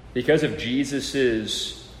 because of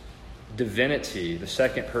Jesus's divinity, the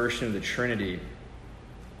second person of the Trinity,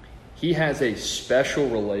 he has a special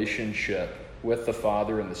relationship with the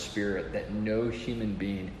Father and the Spirit that no human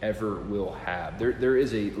being ever will have. There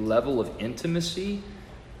is a level of intimacy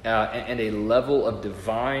and a level of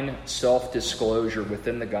divine self-disclosure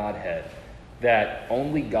within the Godhead that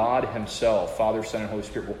only God himself, Father, Son, and Holy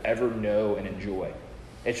Spirit, will ever know and enjoy.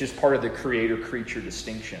 It's just part of the creator-creature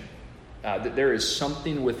distinction. That there is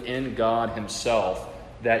something within God himself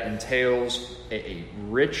that entails a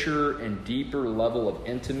richer and deeper level of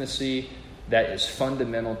intimacy that is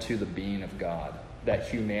fundamental to the being of God, that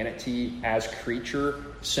humanity as creature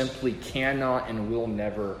simply cannot and will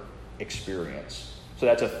never experience. So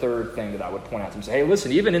that's a third thing that I would point out to them. Say, hey,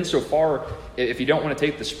 listen, even insofar, if you don't want to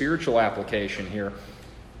take the spiritual application here,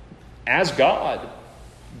 as God,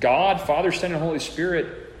 Father, Son, and Holy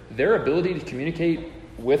Spirit, their ability to communicate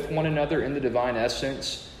with one another in the divine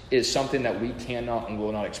essence is something that we cannot and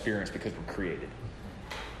will not experience because we're created.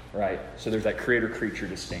 Right? So there's that creator-creature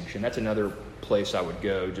distinction. That's another place I would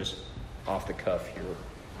go, just off the cuff here.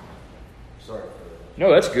 Sorry for that.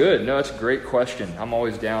 No, that's good. No, that's a great question. I'm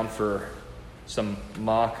always down for some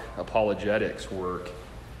mock apologetics work.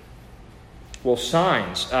 Well,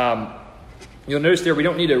 signs. You'll notice there we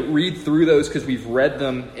don't need to read through those because we've read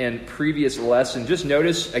them in previous lessons. Just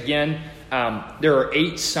notice, again, there are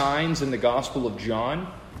 8 signs in the Gospel of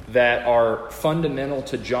John that are fundamental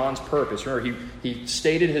to John's purpose. Remember, he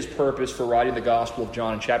stated his purpose for writing the Gospel of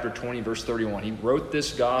John in chapter 20, verse 31. He wrote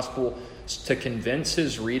this Gospel to convince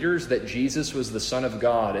his readers that Jesus was the Son of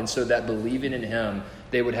God, and so that believing in him,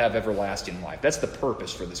 they would have everlasting life. That's the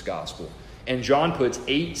purpose for this Gospel. And John puts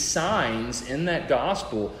 8 signs in that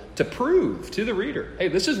Gospel to prove to the reader, hey,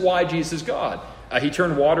 this is why Jesus is God. He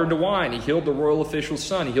turned water into wine. He healed the royal official's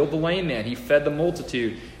son. He healed the lame man. He fed the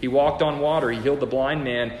multitude. He walked on water. He healed the blind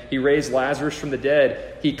man. He raised Lazarus from the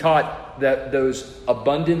dead. He caught those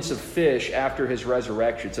abundance of fish after his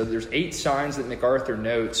resurrection. So there's 8 signs that MacArthur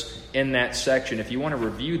notes in that section. If you want to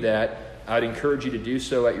review that, I'd encourage you to do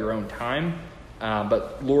so at your own time.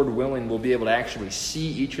 But Lord willing, we'll be able to actually see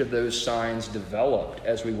each of those signs developed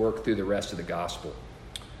as we work through the rest of the gospel.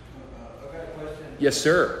 I've got a question. Yes,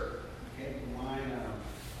 sir. Came to mind,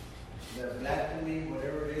 the blasphemy,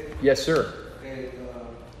 whatever it is. Yes, sir. Okay,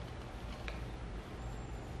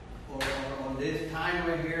 on this time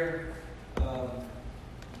right here,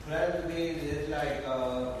 blasphemy is like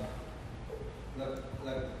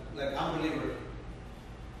unbelievers.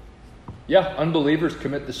 Yeah, unbelievers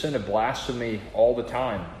commit the sin of blasphemy all the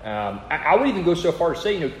time. I would even go so far as to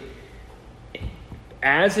say,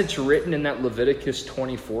 as it's written in that Leviticus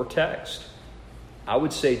 24 text, I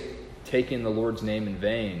would say taking the Lord's name in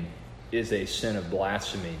vain is a sin of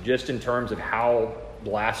blasphemy, just in terms of how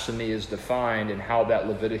blasphemy is defined and how that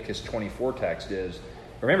Leviticus 24 text is.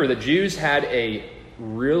 Remember, the Jews had a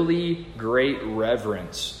really great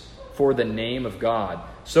reverence for the name of God.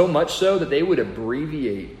 So much so that they would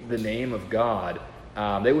abbreviate the name of God.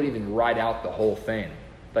 They would even write out the whole thing.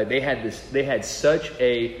 Like they had such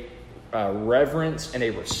a reverence and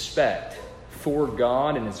a respect for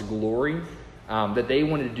God and His glory that they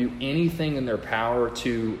wanted to do anything in their power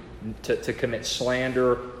to commit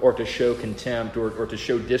slander or to show contempt or to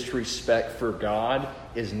show disrespect for God,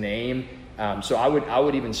 His name. So I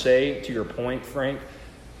would even say, to your point, Frank,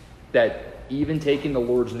 that even taking the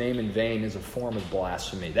Lord's name in vain is a form of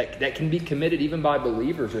blasphemy. That can be committed even by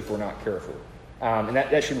believers if we're not careful. And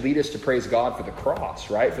that should lead us to praise God for the cross,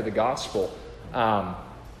 right? For the gospel.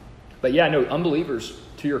 But yeah, no, unbelievers,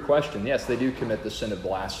 to your question, yes, they do commit the sin of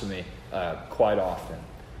blasphemy quite often.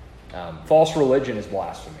 False religion is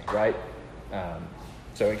blasphemy, right?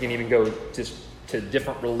 So it can even go just to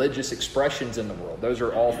different religious expressions in the world. Those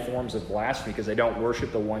are all forms of blasphemy because they don't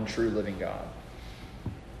worship the one true living God.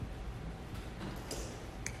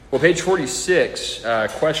 Well, page 46,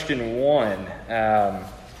 question 1.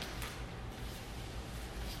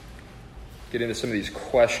 Get into some of these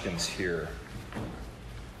questions here.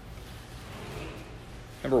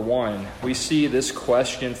 Number 1, we see this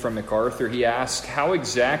question from MacArthur. He asks, how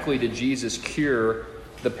exactly did Jesus cure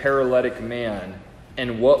the paralytic man,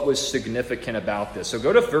 and what was significant about this? So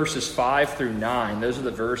go to verses 5 through 9. Those are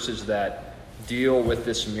the verses that deal with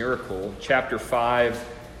this miracle. Chapter 5,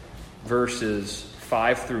 verses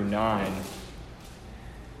 5 through 9.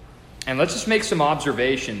 And let's just make some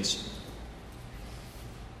observations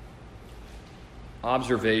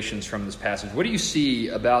from this passage. What do you see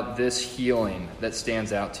about this healing that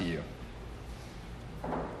stands out to you?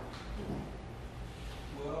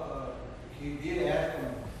 Well, he did ask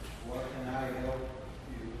him, what can I help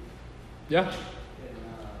you? Yeah.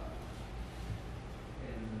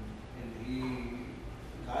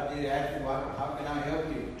 God did ask him, how can I help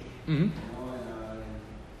you? Mm-hmm. You know, and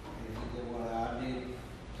he said, well, I need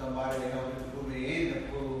somebody to help me put me in the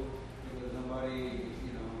pool, because nobody,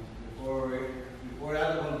 you know, before I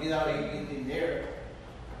was get out, he gets in there.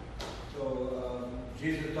 So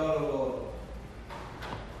Jesus told him, well,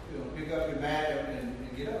 you know, pick up your mat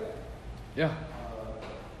and get up. Yeah.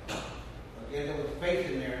 I guess there was faith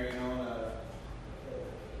in there, you know.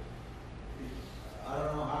 I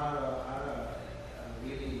don't know how to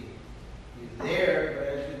really is there, but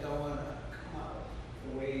I just don't want to come out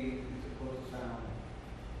the way it's supposed to sound.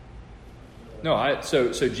 No,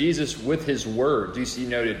 so Jesus, with his words, you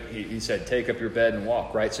noted, he said, take up your bed and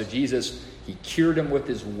walk, right? So Jesus, he cured him with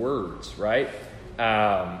his words, right?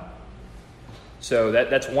 So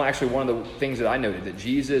that's actually one of the things that I noted, that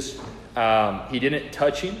Jesus, he didn't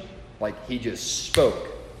touch him, like he just spoke.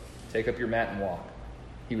 Take up your mat and walk.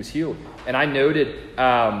 He was healed. And I noted,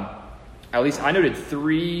 at least I noted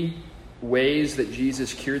 3 ways that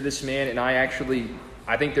Jesus cured this man, and I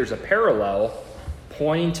think there's a parallel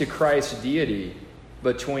pointing to Christ's deity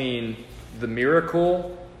between the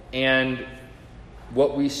miracle and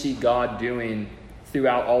what we see God doing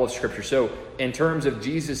throughout all of Scripture. So in terms of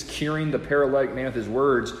Jesus curing the paralytic man with his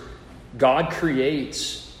words, God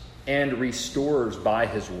creates and restores by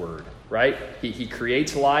his word, right? He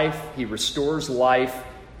creates life, he restores life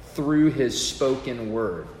through his spoken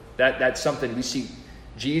word. That's something we see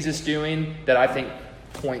Jesus doing that I think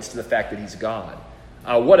points to the fact that he's God.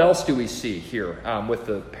 What else do we see here with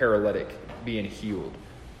the paralytic being healed?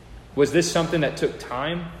 Was this something that took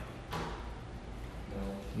time?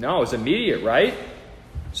 No, it was immediate, right?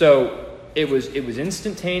 So it was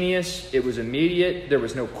instantaneous, it was immediate, there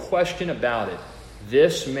was no question about it.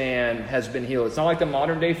 This man has been healed. It's not like the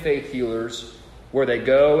modern day faith healers where they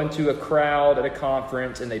go into a crowd at a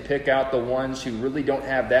conference and they pick out the ones who really don't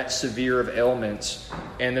have that severe of ailments,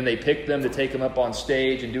 and then they pick them to take them up on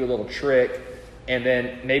stage and do a little trick, and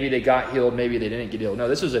then maybe they got healed, maybe they didn't get healed. No,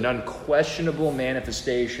 this is an unquestionable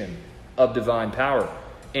manifestation of divine power.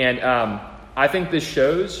 And I think this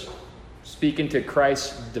shows, speaking to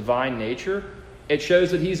Christ's divine nature, it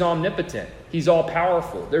shows that he's omnipotent. He's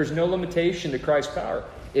all-powerful. There's no limitation to Christ's power.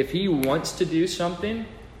 If he wants to do something,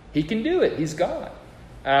 he can do it. He's God.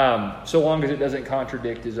 So long as it doesn't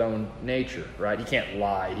contradict his own nature, right? He can't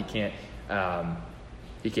lie. He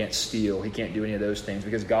can't steal. He can't do any of those things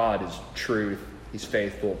because God is truth. He's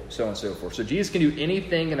faithful, so on and so forth. So Jesus can do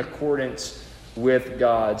anything in accordance with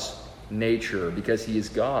God's nature because he is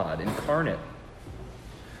God incarnate.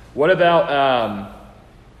 What about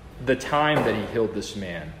the time that he healed this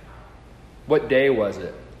man? What day was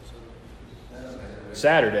it?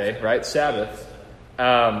 Saturday, right? Sabbath.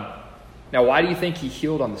 Now, why do you think he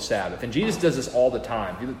healed on the Sabbath? And Jesus does this all the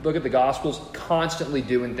time. If you look at the Gospels, constantly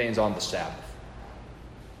doing things on the Sabbath.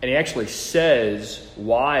 And he actually says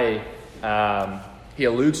why he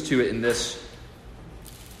alludes to it in this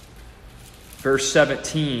verse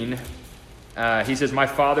 17. He says, my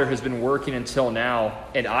Father has been working until now,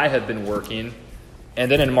 and I have been working. And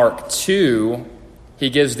then in Mark 2, he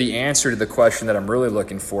gives the answer to the question that I'm really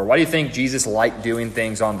looking for. Why do you think Jesus liked doing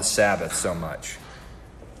things on the Sabbath so much?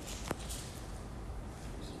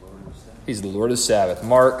 He's the Lord of the Sabbath.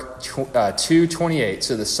 Mark 2:28.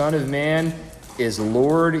 So the Son of Man is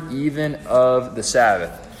Lord even of the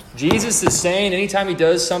Sabbath. Jesus is saying anytime he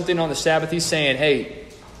does something on the Sabbath, he's saying, hey,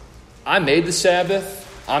 I made the Sabbath.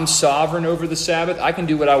 I'm sovereign over the Sabbath. I can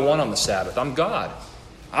do what I want on the Sabbath. I'm God.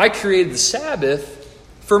 I created the Sabbath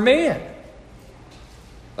for man.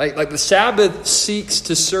 Like the Sabbath seeks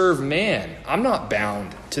to serve man. I'm not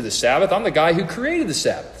bound to the Sabbath. I'm the guy who created the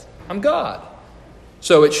Sabbath. I'm God.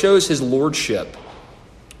 So it shows his lordship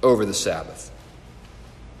over the Sabbath.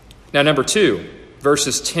 Now, number 2,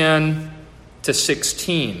 verses 10 to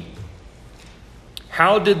 16.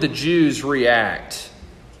 how did the Jews react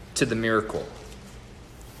to the miracle?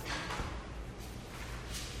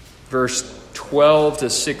 Verse 12 to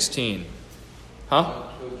 16. Huh?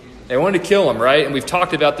 They wanted to kill him, right? And we've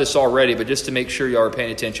talked about this already, but just to make sure y'all are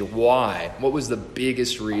paying attention. Why? What was the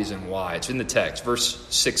biggest reason why? It's in the text, verse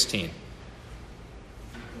 16.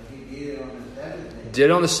 He did it on the Sabbath. Did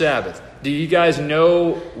it on the Sabbath. Do you guys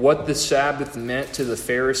know what the Sabbath meant to the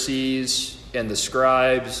Pharisees and the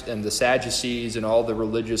scribes and the Sadducees and all the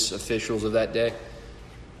religious officials of that day?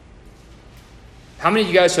 How many of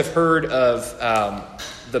you guys have heard of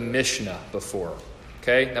the Mishnah before?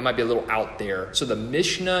 Okay, that might be a little out there. So the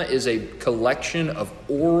Mishnah is a collection of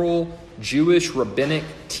oral Jewish rabbinic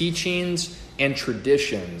teachings and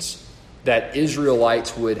traditions that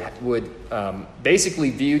Israelites would basically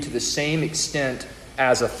view to the same extent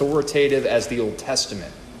as authoritative as the Old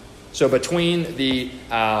Testament. So between the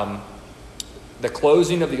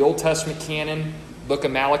closing of the Old Testament canon, book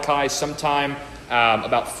of Malachi, sometime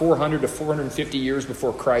about 400 to 450 years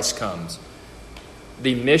before Christ comes,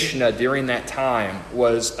 the Mishnah during that time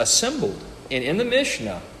was assembled. And in the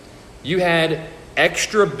Mishnah, you had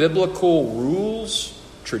extra biblical rules,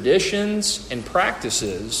 traditions, and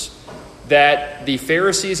practices that the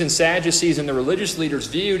Pharisees and Sadducees and the religious leaders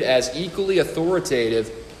viewed as equally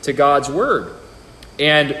authoritative to God's word.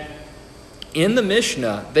 And in the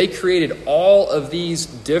Mishnah, they created all of these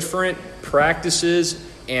different practices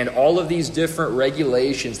and all of these different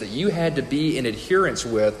regulations that you had to be in adherence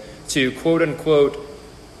with to, quote unquote,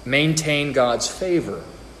 maintain God's favor.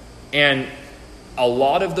 And a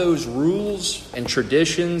lot of those rules and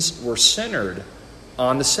traditions were centered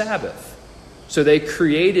on the Sabbath. So they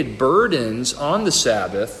created burdens on the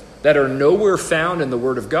Sabbath that are nowhere found in the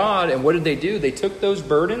Word of God. And what did they do? They took those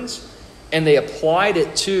burdens and they applied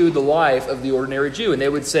it to the life of the ordinary Jew. And they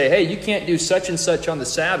would say, hey, you can't do such and such on the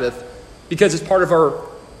Sabbath because it's part of our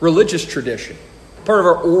religious tradition, part of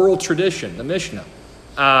our oral tradition, the Mishnah.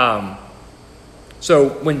 So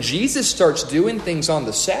when Jesus starts doing things on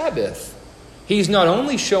the Sabbath, he's not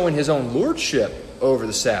only showing his own lordship over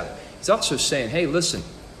the Sabbath, he's also saying, hey, listen,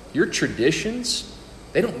 your traditions,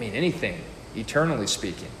 they don't mean anything, eternally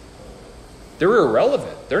speaking. They're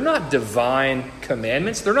irrelevant. They're not divine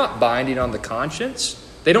commandments. They're not binding on the conscience.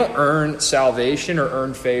 They don't earn salvation or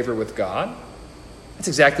earn favor with God. That's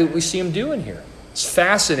exactly what we see him doing here. It's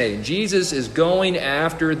fascinating. Jesus is going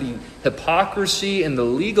after the hypocrisy and the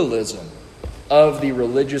legalism of the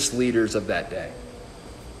religious leaders of that day.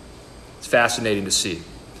 It's fascinating to see.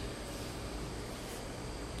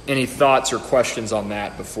 Any thoughts or questions on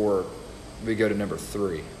that before we go to number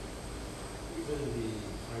 3? Even the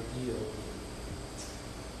idea of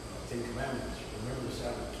the Ten Commandments, remember the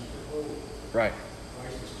Sabbath, keep it holy. Right.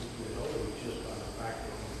 Christ is keeping it holy just by the fact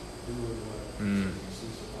that he's doing what he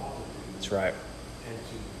sees the Father do. That's right. And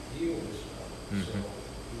to heal this stuff. So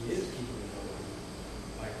he is keeping it holy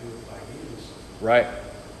by healing this stuff. Right.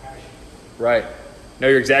 Right. No,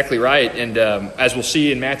 you're exactly right. And as we'll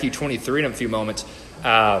see in Matthew 23 in a few moments,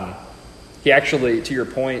 he actually, to your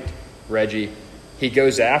point, Reggie, he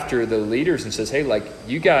goes after the leaders and says, hey, like,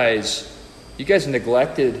 you guys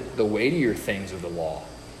neglected the weightier things of the law.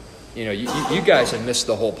 You know, you guys have missed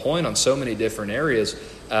the whole point on so many different areas.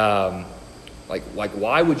 Like,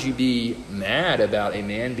 why would you be mad about a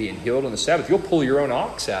man being healed on the Sabbath? You'll pull your own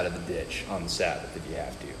ox out of the ditch on the Sabbath if you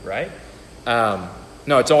have to, right?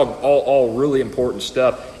 No, it's all really important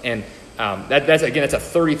stuff. And that's a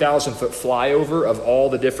 30,000 foot flyover of all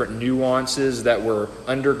the different nuances that were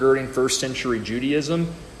undergirding first century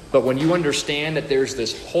Judaism. But when you understand that there's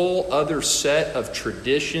this whole other set of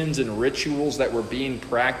traditions and rituals that were being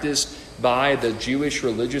practiced by the Jewish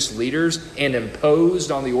religious leaders and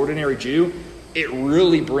imposed on the ordinary Jew, it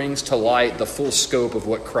really brings to light the full scope of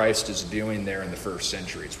what Christ is doing there in the first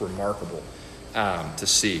century. It's remarkable to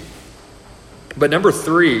see. But number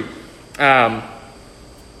 3, and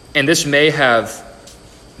this may have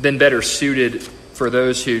been better suited for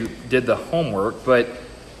those who did the homework, but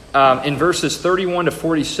in verses 31 to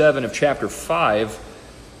 47 of chapter 5,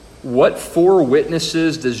 what 4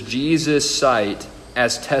 witnesses does Jesus cite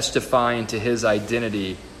as testifying to his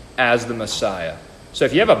identity as the Messiah? So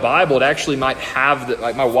if you have a Bible, it actually might have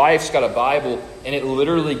like my wife's got a Bible, and it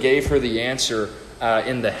literally gave her the answer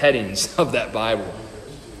in the headings of that Bible.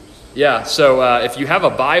 Yeah, so if you have a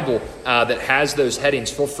Bible that has those headings,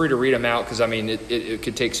 feel free to read them out, because, I mean, it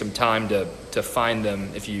could take some time to find them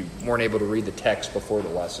if you weren't able to read the text before the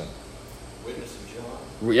lesson. Witness of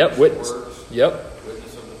John. Yep, witness. Works, Yep.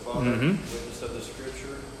 Witness of the Father. Witness of the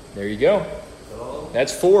Scripture. There you go. Hello?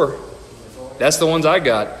 That's 4. That's the ones I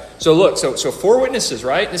got. So look, so 4 witnesses,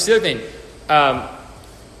 right? This is the other thing.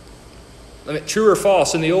 True or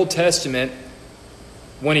false, in the Old Testament,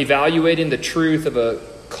 when evaluating the truth of a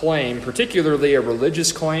claim, particularly a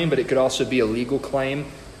religious claim, but it could also be a legal claim,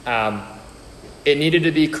 it needed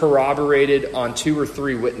to be corroborated on 2 or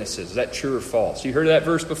 3 witnesses. Is that true or false? You heard of that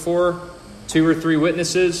verse before? 2 or 3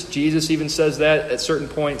 witnesses. Jesus even says that at certain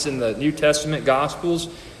points in the New Testament Gospels.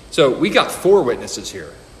 So we got 4 witnesses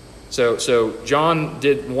here. So John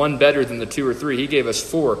did one better than the 2 or 3. He gave us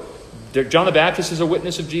 4. John the Baptist is a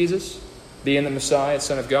witness of Jesus, being the Messiah,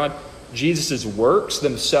 Son of God. Jesus' works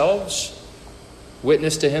themselves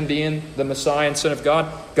witness to him being the Messiah and Son of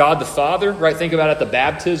God. God the Father, right? Think about it at the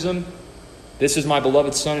baptism. This is my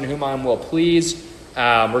beloved Son in whom I am well pleased.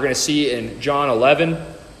 We're going to see in John 11,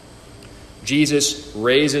 Jesus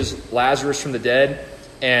raises Lazarus from the dead.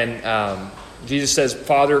 And Jesus says,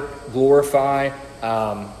 Father, glorify.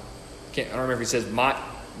 I don't remember if he says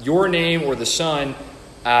your name or the Son.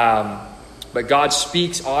 But God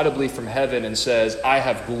speaks audibly from heaven and says,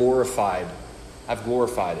 I've glorified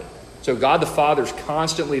it. So God the Father is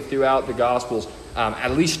constantly throughout the Gospels,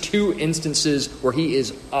 at least 2 instances where he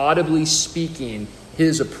is audibly speaking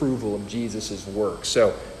his approval of Jesus' work.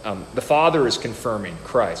 So the Father is confirming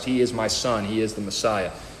Christ. He is my Son. He is the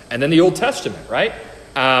Messiah. And then the Old Testament, right?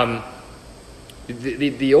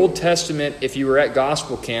 The Old Testament, if you were at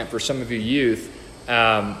gospel camp for some of you youth,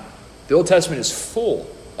 the Old Testament is full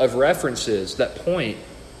of references that point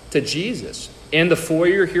to Jesus. In the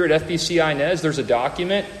foyer here at FBC Inez, there's a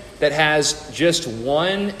document that has just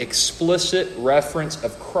one explicit reference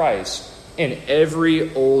of Christ in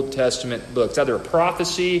every Old Testament book. It's either a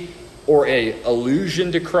prophecy or a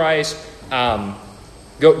allusion to Christ.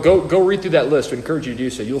 Go read through that list. I encourage you to do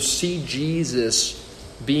so. You'll see Jesus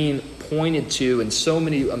being pointed to in so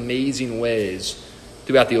many amazing ways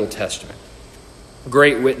throughout the Old Testament.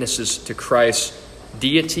 Great witnesses to Christ's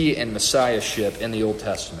deity and messiahship in the Old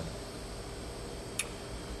Testament.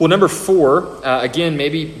 Well, number 4, again,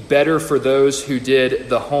 maybe better for those who did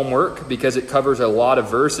the homework because it covers a lot of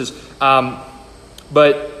verses.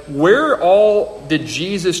 But where all did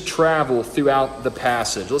Jesus travel throughout the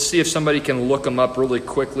passage? Let's see if somebody can look them up really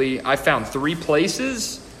quickly. I found 3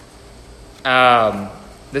 places.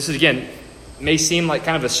 This is, again, may seem like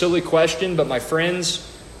kind of a silly question, but my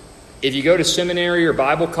friends, if you go to seminary or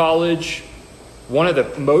Bible college, one of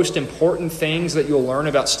the most important things that you'll learn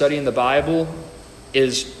about studying the Bible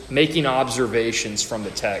is making observations from the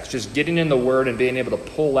text. Just getting in the Word and being able to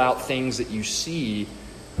pull out things that you see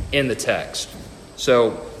in the text.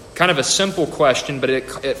 So, kind of a simple question, but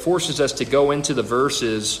it forces us to go into the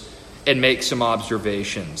verses and make some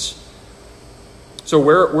observations. So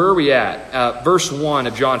where are we at? Verse 1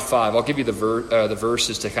 of John 5. I'll give you the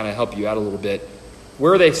verses to kind of help you out a little bit.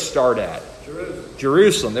 Where do they start at?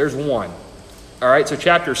 Jerusalem. There's one. All right, so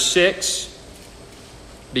chapter 6.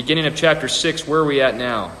 Beginning of chapter 6, where are we at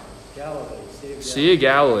now? Galilee. Sea of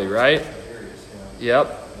Galilee, right?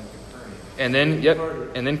 Yep. And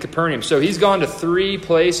then Capernaum. So he's gone to 3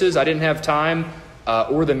 places. I didn't have time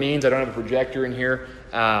or the means. I don't have a projector in here.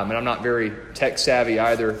 And I'm not very tech savvy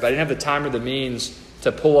either. But I didn't have the time or the means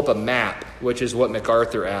to pull up a map, which is what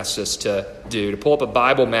MacArthur asks us to do. To pull up a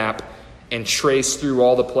Bible map and trace through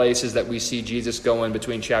all the places that we see Jesus going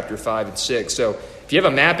between chapter 5 and 6. So if you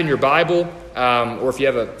have a map in your Bible, or if you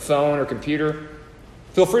have a phone or computer,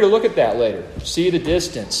 feel free to look at that later. See the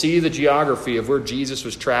distance, see the geography of where Jesus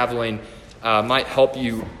was traveling. Might help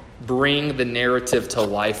you bring the narrative to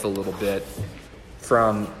life a little bit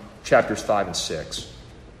from chapters 5 and 6.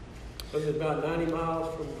 Was it about 90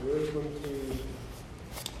 miles from Jerusalem to...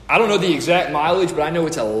 I don't know the exact mileage, but I know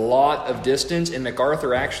it's a lot of distance. And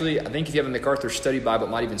MacArthur actually, I think if you have a MacArthur study Bible, it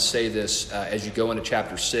might even say this as you go into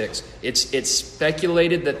chapter 6. It's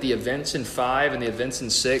speculated that the events in 5 and the events in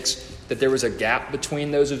 6, that there was a gap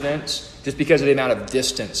between those events just because of the amount of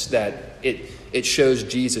distance that it shows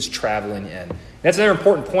Jesus traveling in. That's another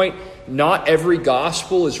important point. Not every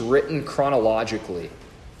gospel is written chronologically.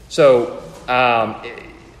 So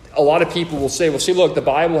a lot of people will say, well, see, look, the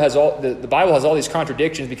Bible has all these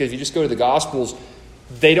contradictions because if you just go to the Gospels,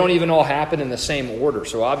 they don't even all happen in the same order.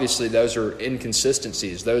 So obviously those are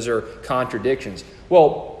inconsistencies. Those are contradictions.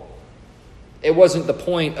 Well, it wasn't the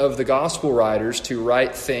point of the Gospel writers to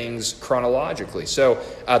write things chronologically. So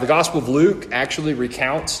the Gospel of Luke actually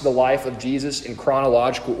recounts the life of Jesus in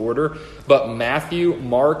chronological order, but Matthew,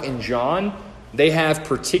 Mark, and John, they have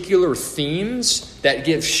particular themes that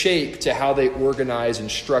give shape to how they organize and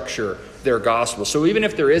structure their gospel. So even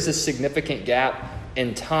if there is a significant gap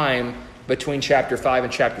in time between chapter 5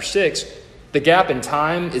 and chapter 6, the gap in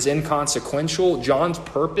time is inconsequential. John's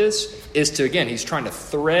purpose is to, again, he's trying to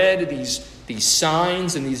thread these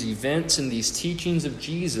signs and these events and these teachings of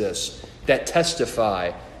Jesus that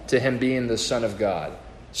testify to him being the Son of God,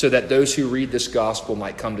 so that those who read this gospel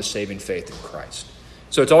might come to saving faith in Christ.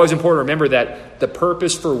 So it's always important to remember that the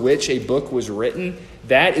purpose for which a book was written,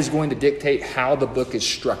 that is going to dictate how the book is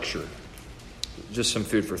structured. Just some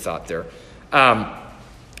food for thought there.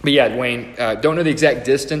 But yeah, Wayne, don't know the exact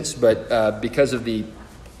distance, but because of the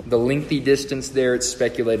lengthy distance there, it's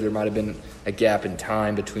speculated there might have been a gap in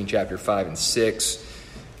time between chapter 5 and 6.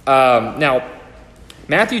 Now,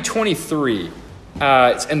 Matthew 23,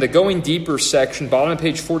 it's in the Going Deeper section, bottom of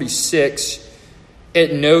page 46,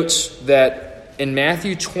 it notes that in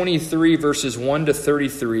Matthew 23, verses 1 to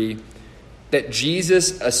 33, that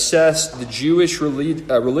Jesus assessed the Jewish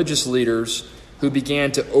religious leaders who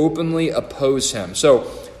began to openly oppose him. So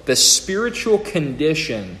the spiritual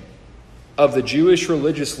condition of the Jewish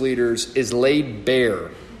religious leaders is laid bare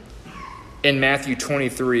in Matthew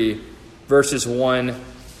 23, verses 1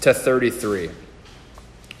 to 33.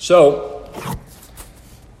 So,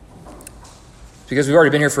 because we've already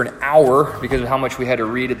been here for an hour, because of how much we had to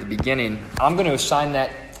read at the beginning, I'm going to assign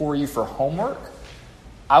that for you for homework.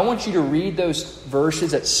 I want you to read those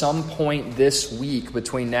verses at some point this week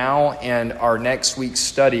between now and our next week's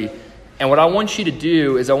study. And what I want you to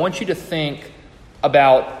do is I want you to think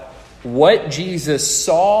about what Jesus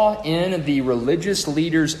saw in the religious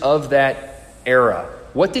leaders of that era.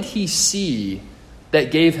 What did he see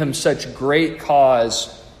that gave him such great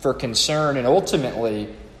cause for concern? And ultimately,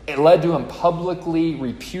 it led to him publicly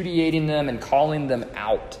repudiating them and calling them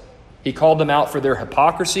out. He called them out for their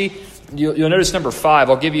hypocrisy. You'll notice number 5.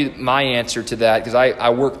 I'll give you my answer to that because I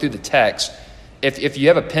work through the text. If you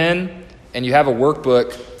have a pen and you have a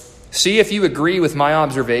workbook, see if you agree with my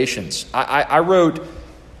observations. I wrote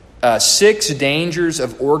 6 dangers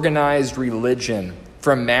of organized religion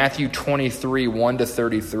from Matthew 23, 1 to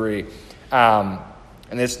 33. And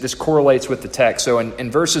this correlates with the text. So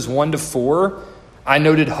in verses 1 to 4, I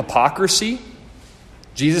noted hypocrisy.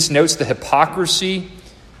 Jesus notes the hypocrisy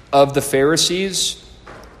of the Pharisees,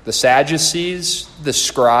 the Sadducees, the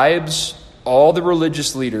scribes, all the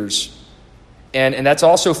religious leaders. And that's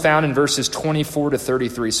also found in verses 24 to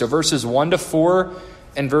 33. So verses 1 to 4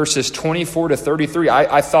 and verses 24 to 33,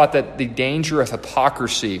 I thought that the danger of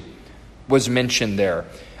hypocrisy was mentioned there.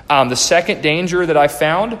 The second danger that I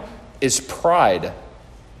found is pride.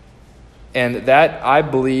 And that, I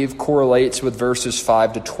believe, correlates with verses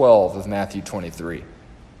 5 to 12 of Matthew 23.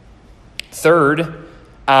 Third,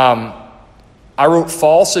 I wrote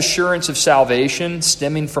false assurance of salvation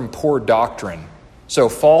stemming from poor doctrine. So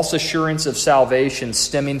false assurance of salvation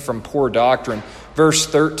stemming from poor doctrine. Verse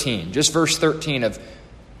 13, just verse 13 of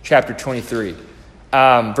chapter 23.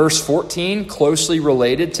 Verse 14, closely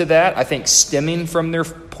related to that, I think stemming from their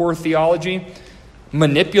poor theology.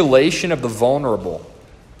 Manipulation of the vulnerable.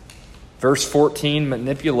 Verse 14,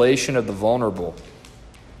 manipulation of the vulnerable.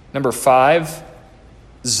 Number 5,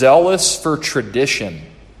 zealous for tradition.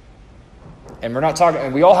 And we're not talking,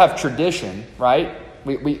 and we all have tradition, right?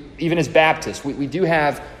 We even as Baptists, we do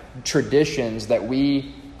have traditions that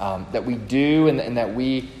we do and that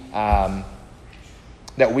we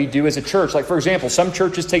do as a church. Like, for example, some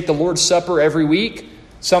churches take the Lord's Supper every week.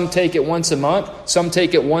 Some take it once a month. Some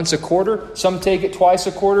take it once a quarter. Some take it twice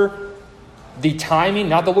a quarter. The timing,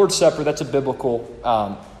 not the Lord's Supper, that's a biblical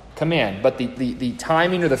command, but the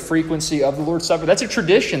timing or the frequency of the Lord's Supper, that's a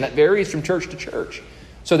tradition that varies from church to church.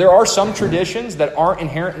 So there are some traditions that aren't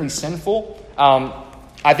inherently sinful.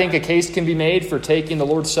 I think a case can be made for taking the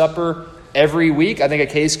Lord's Supper every week. I think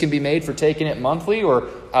a case can be made for taking it monthly or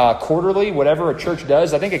quarterly, whatever a church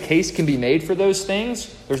does. I think a case can be made for those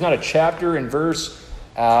things. There's not a chapter and verse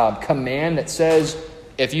command that says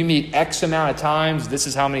if you meet X amount of times, this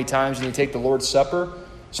is how many times you need to take the Lord's Supper.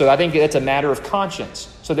 So I think it's a matter of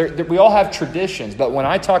conscience. So we all have traditions. But when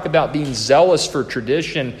I talk about being zealous for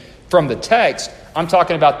tradition from the text, I'm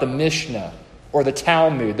talking about the Mishnah or the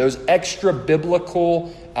Talmud, those extra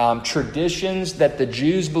biblical traditions that the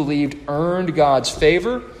Jews believed earned God's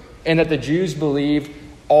favor and that the Jews believed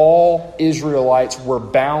all Israelites were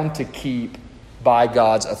bound to keep by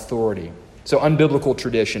God's authority. So unbiblical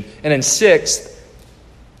tradition. And then 6th,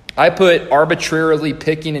 I put arbitrarily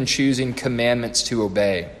picking and choosing commandments to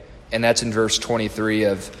obey. And that's in verse 23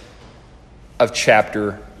 of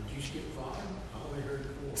chapter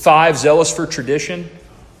 5, zealous for tradition.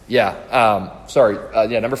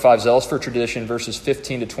 Number 5, zealous for tradition, verses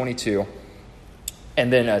 15 to 22.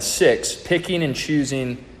 And then 6,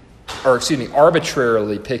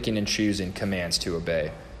 arbitrarily picking and choosing commands to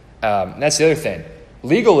obey. And that's the other thing.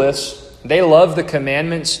 Legalists, they love the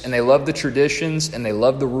commandments and they love the traditions and they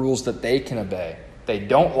love the rules that they can obey. They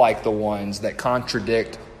don't like the ones that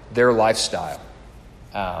contradict their lifestyle.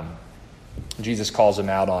 Jesus calls him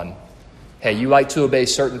out on, hey, you like to obey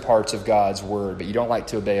certain parts of God's word, but you don't like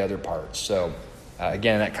to obey other parts. So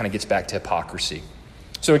again, that kind of gets back to hypocrisy.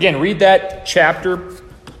 So again, read that chapter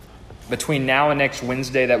between now and next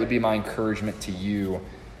Wednesday. That would be my encouragement to you,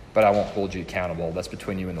 but I won't hold you accountable. That's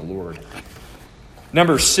between you and the Lord.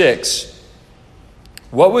 Number 6,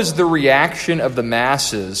 what was the reaction of the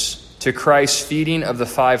masses to Christ's feeding of the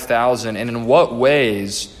 5,000, and in what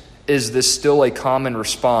ways is this still a common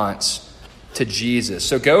response to Jesus?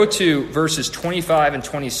 So go to verses 25 and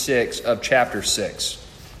 26 of chapter 6.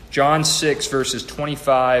 John 6, verses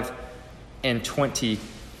 25 and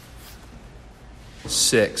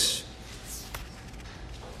 26.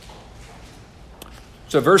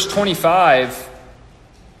 So verse 25,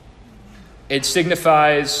 it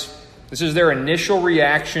signifies, this is their initial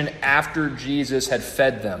reaction after Jesus had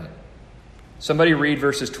fed them. Somebody read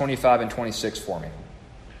verses 25 and 26 for me.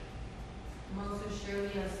 Most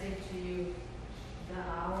assuredly I say to you, the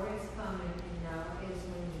hour is coming, and now is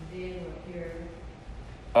when the dead will hear.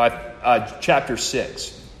 Chapter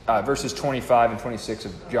 6, verses 25 and 26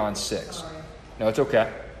 of John 6. Sorry. No, it's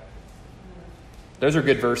okay. Those are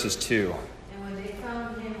good verses too. And when they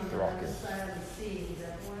found him on the They're all other good. side of the sea, is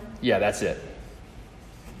that one? Yeah, that's it.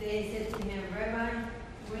 They said to him, Rabbi,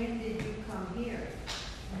 when did you come here?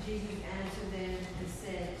 And Jesus answered them and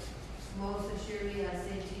said, most assuredly I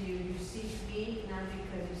say to you, you seek me not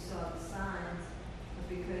because you saw the signs, but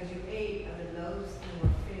because you ate of the loaves and were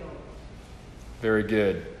filled. Very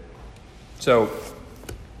good. So,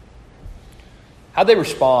 how'd they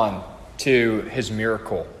respond to his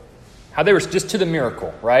miracle? How they were just to the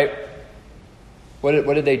miracle, right? What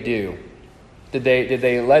did they do? Did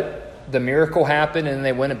they let the miracle happen and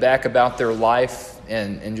they went back about their life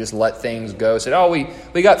and just let things go? Said, oh,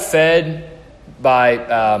 we got fed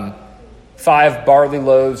by 5 barley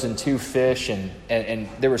loaves and 2 fish, and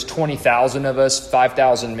there was 20,000 of us,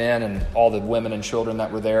 5,000 men, and all the women and children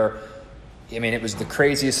that were there. I mean, it was the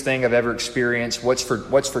craziest thing I've ever experienced. What's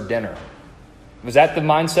for dinner? Was that the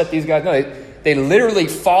mindset these guys? No, they literally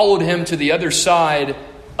followed him to the other side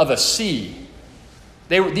of a sea.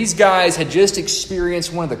 These guys had just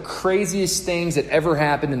experienced one of the craziest things that ever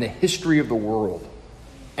happened in the history of the world.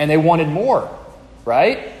 And they wanted more,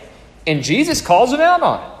 right? And Jesus calls them out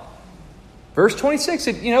on it. Verse 26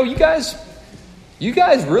 said, you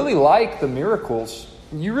guys really like the miracles.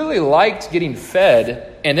 You really liked getting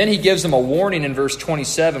fed. And then he gives them a warning in verse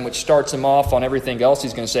 27, which starts him off on everything else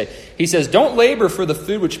he's going to say. He says, don't labor for the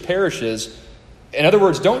food which perishes. In other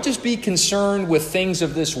words, don't just be concerned with things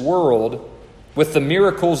of this world, with the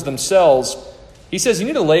miracles themselves. He says you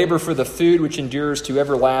need to labor for the food which endures to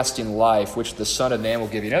everlasting life, which the Son of Man will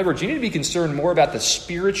give you. In other words, you need to be concerned more about the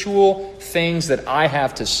spiritual things that I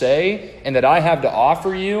have to say and that I have to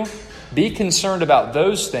offer you. Be concerned about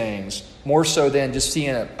those things more so than just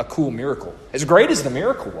seeing a cool miracle. As great as the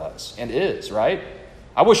miracle was and is, right?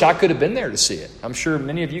 I wish I could have been there to see it. I'm sure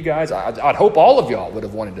many of you guys, I'd hope all of y'all would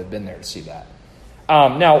have wanted to have been there to see that.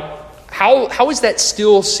 Now, how is that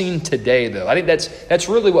still seen today, though? I think that's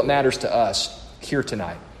really what matters to us here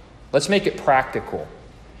tonight. Let's make it practical.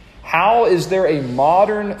 How is there a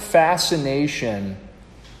modern fascination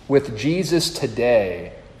with Jesus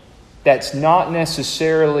today that's not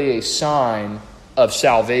necessarily a sign of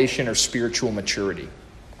salvation or spiritual maturity?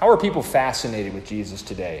 How are people fascinated with Jesus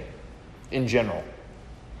today in general?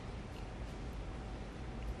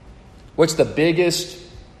 What's the biggest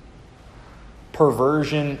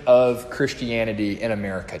perversion of Christianity in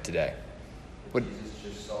America today? Jesus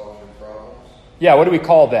just solves your problems. Yeah, what do we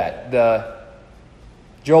call that? The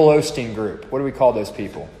Joel Osteen group. What do we call those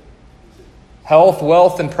people? Health,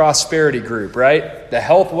 wealth, and prosperity group, right? The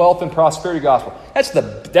health, wealth, and prosperity gospel.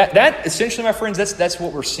 That essentially, my friends, that's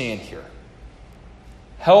what we're seeing here.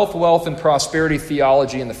 Health, wealth, and prosperity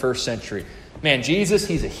theology in the first century. Man, Jesus,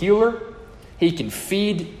 he's a healer. He can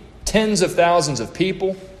feed tens of thousands of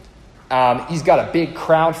people. He's got a big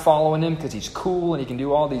crowd following him because he's cool and he can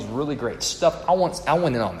do all these really great stuff. I want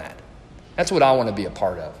in on that. That's what I want to be a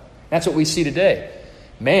part of. That's what we see today.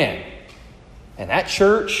 Man, and that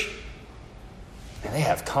church, and they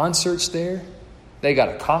have concerts there. They got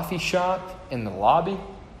a coffee shop in the lobby.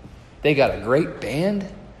 They got a great band.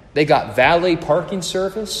 They got valet parking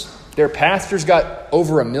service. Their pastor's got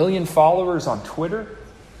over 1 million followers on Twitter.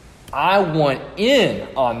 I want in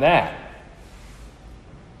on that.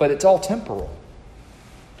 But it's all temporal.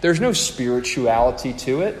 There's no spirituality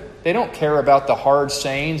to it. They don't care about the hard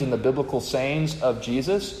sayings and the biblical sayings of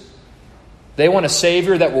Jesus. They want a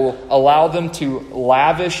Savior that will allow them to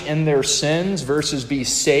lavish in their sins versus be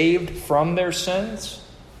saved from their sins.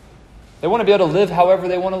 They want to be able to live however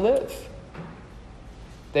they want to live.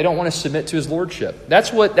 They don't want to submit to his lordship.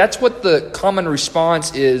 That's what the common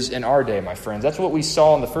response is in our day, my friends. That's what we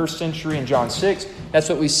saw in the first century in John 6. That's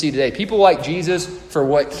what we see today. People like Jesus for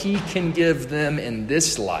what he can give them in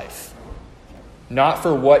this life, not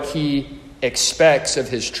for what he expects of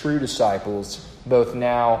his true disciples, both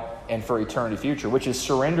now and for eternity future, which is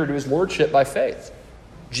surrender to his lordship by faith.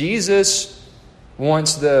 Jesus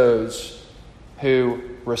wants those who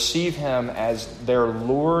receive him as their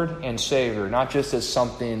Lord and Savior, not just as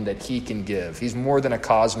something that he can give. He's more than a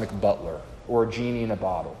cosmic butler or a genie in a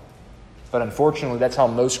bottle. But unfortunately, that's how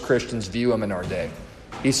most Christians view him in our day.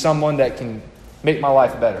 He's someone that can make my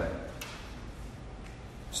life better.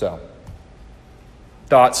 So,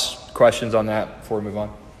 thoughts, questions on that before we move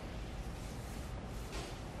on?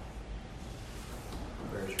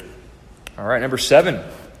 Very true. All right, number 7.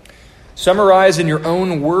 Summarize in your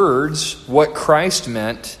own words what Christ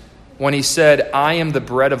meant when he said, I am the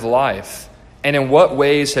bread of life. And in what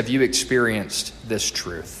ways have you experienced this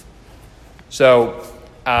truth? So,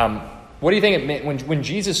 what do you think it meant when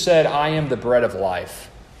Jesus said, I am the bread of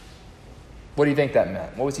life? What do you think that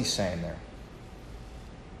meant? What was he saying there?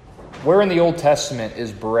 Where in the Old Testament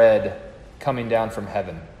is bread coming down from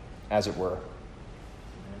heaven, as it were?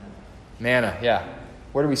 Manna, yeah.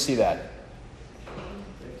 Where do we see that?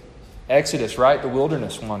 Exodus, right? The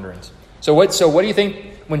wilderness wanderings. So what do you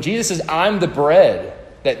think when Jesus says, I'm the bread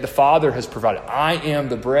that the Father has provided? I am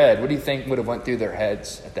the bread. What do you think would have went through their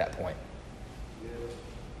heads at that point?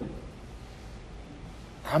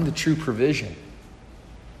 I'm the true provision.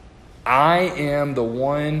 I am the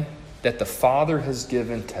one that the Father has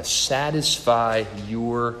given to satisfy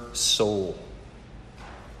your soul.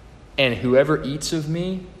 And whoever eats of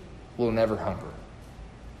me will never hunger.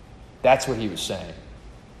 That's what he was saying.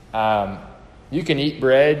 You can eat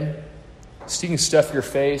bread, so you can stuff your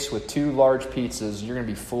face with 2 large pizzas. You're going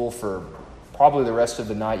to be full for probably the rest of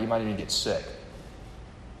the night. You might even get sick.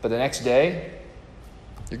 But the next day,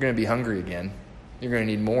 you're going to be hungry again. You're going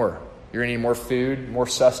to need more. You're going to need more food, more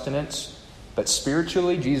sustenance. But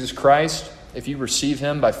spiritually, Jesus Christ, if you receive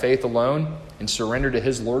him by faith alone and surrender to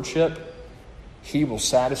his lordship, he will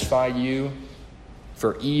satisfy you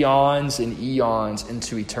for eons and eons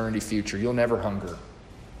into eternity future. You'll never hunger.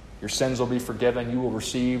 Your sins will be forgiven. You will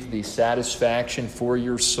receive the satisfaction for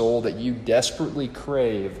your soul that you desperately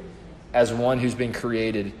crave as one who's been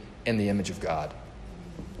created in the image of God.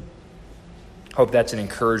 Hope that's an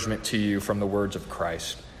encouragement to you from the words of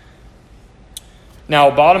Christ.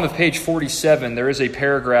 Now, bottom of page 47, there is a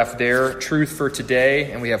paragraph there, truth for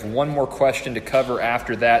today, and we have one more question to cover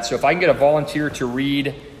after that. So if I can get a volunteer to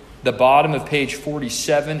read the bottom of page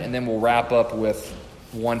 47, and then we'll wrap up with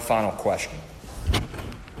one final question.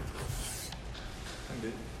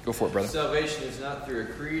 Go for it, brother. Salvation is not through a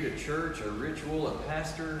creed, a church, a ritual, a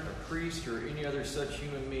pastor, a priest, or any other such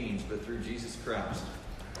human means, but through Jesus Christ,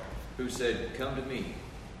 who said, come to me.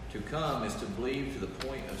 To come is to believe to the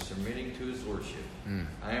point of submitting to his lordship.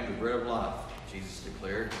 I am the bread of life, Jesus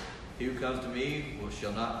declared. He who comes to me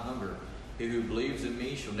shall not hunger. He who believes in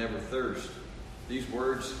me shall never thirst. These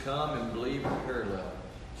words, come and believe, are parallel,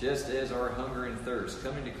 just as our hunger and thirst.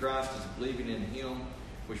 Coming to Christ is believing in him,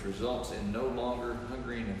 which results in no longer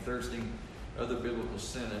hungering and thirsting. Other biblical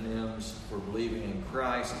synonyms for believing in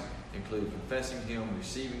Christ include confessing him,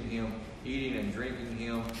 receiving him, eating and drinking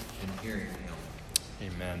him, and hearing him.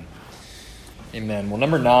 Amen. Amen. Well,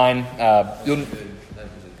 number 9. That was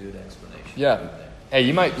a good explanation. Yeah. Hey,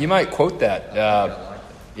 you might quote that. I like that.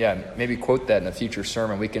 Yeah, maybe quote that in a future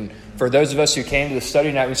sermon. We can, for those of us who came to the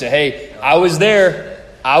study night, we say, "Hey, I was there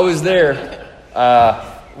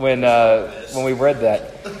when we read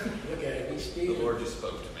that." The Lord just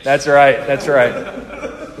spoke to me. That's right. That's right.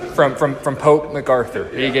 From Pope MacArthur,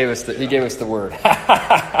 he gave us the word.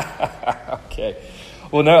 Okay.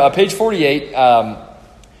 Well, no. Page 48.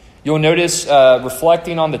 You'll notice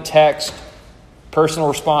reflecting on the text. Personal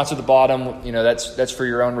response at the bottom, that's for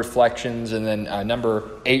your own reflections. And then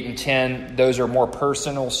number 8 and 10, those are more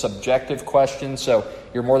personal, subjective questions. So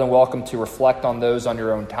you're more than welcome to reflect on those on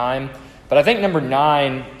your own time. But I think number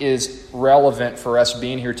 9 is relevant for us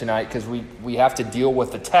being here tonight because we have to deal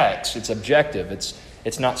with the text. It's objective.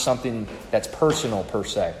 It's not something that's personal per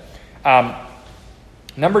se.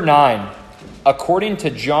 Number 9, according to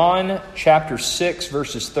John chapter 6,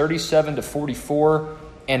 verses 37 to 44,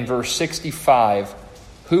 and verse 65,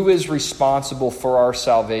 who is responsible for our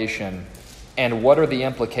salvation and what are the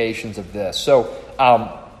implications of this? So,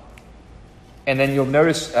 and then you'll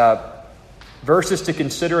notice verses to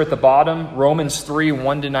consider at the bottom, Romans 3,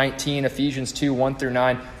 1 to 19, Ephesians 2, 1 through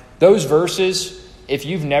 9. Those verses, if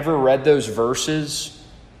you've never read those verses,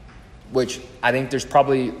 which I think there's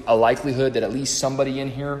probably a likelihood that at least somebody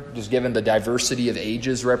in here, just given the diversity of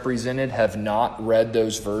ages represented, have not read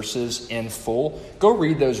those verses in full. Go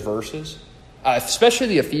read those verses, especially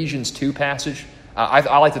the Ephesians 2 passage.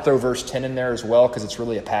 I like to throw verse 10 in there as well because it's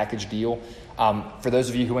really a package deal. For those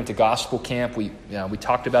of you who went to gospel camp, we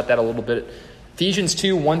talked about that a little bit. Ephesians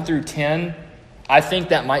 2, 1 through 10, I think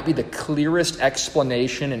that might be the clearest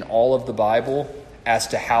explanation in all of the Bible as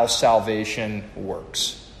to how salvation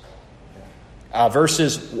works. I'll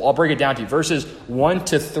break it down to you. Verses 1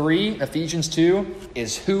 to 3, Ephesians 2,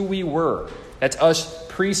 is who we were. That's us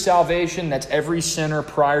pre-salvation. That's every sinner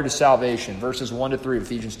prior to salvation. Verses 1 to 3 of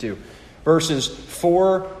Ephesians 2. Verses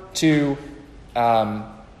 4 to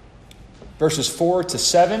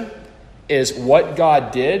 7 is what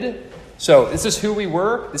God did. So this is who we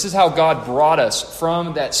were. This is how God brought us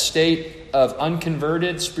from that state of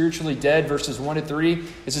unconverted, spiritually dead, verses 1 to 3.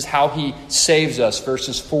 This is how he saves us,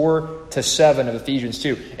 verses 4 to 7 of Ephesians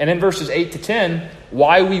 2. And then verses 8 to 10,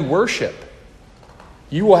 why we worship.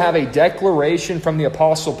 You will have a declaration from the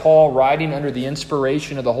Apostle Paul, writing under the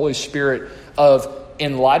inspiration of the Holy Spirit, of,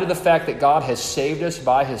 in light of the fact that God has saved us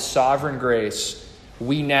by his sovereign grace,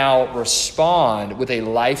 we now respond with a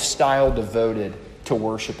lifestyle devoted to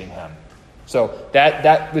worshiping him. So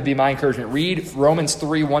that would be my encouragement. Read Romans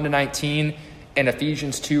 3, 1 to 19, and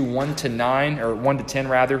Ephesians 2, 1 to 9, or 1 to 10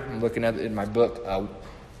 rather. I'm looking at it in my book.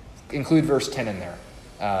 Include verse 10 in there,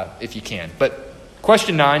 if you can. But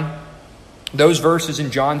question 9, those verses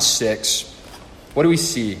in John 6, what do we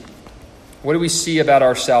see? What do we see about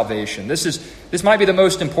our salvation? This might be the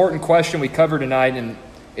most important question we cover tonight, and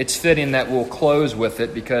it's fitting that we'll close with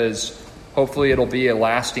it because hopefully it'll be a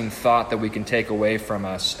lasting thought that we can take away from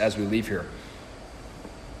us as we leave here.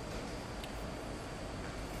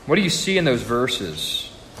 What do you see in those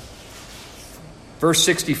verses? Verse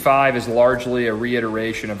 65 is largely a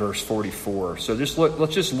reiteration of verse 44. So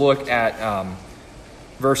let's just look at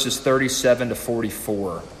verses 37 to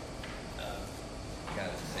 44.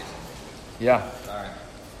 Yeah. All right.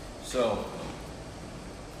 So,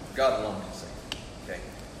 God alone can save. Okay.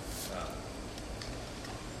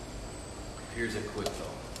 Here's a quick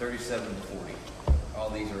thought. 37 to 40. All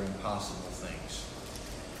these are impossible things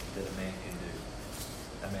that a man can do.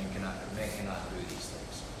 A man cannot do these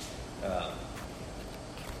things.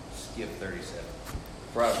 Skip 37.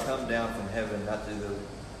 For I have come down from heaven not to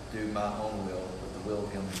do my own will, but the will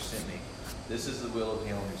of him who sent me. This is the will of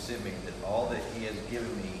him who sent me, that all that he has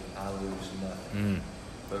given me I lose nothing,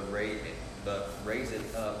 but raise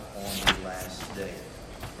it up on the last day.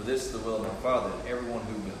 For this is the will of my Father, that everyone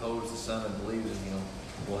who beholds the Son and believes in him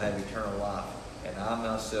will have eternal life, and I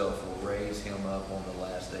myself will raise him up on the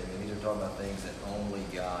last day. And these are talking about things that only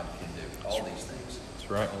God can do. All these things.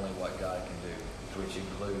 That's right. Only what God can do, which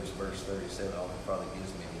includes verse 37, all the Father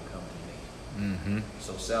gives me will come to me. Mm-hmm.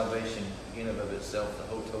 So salvation, in and of itself, the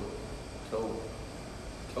whole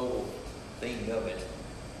total thing of it,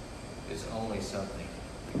 is only something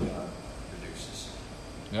that God produces.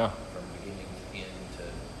 Yeah. From beginning to end to...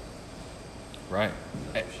 Right.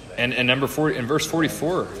 And number 40, in verse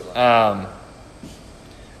 44,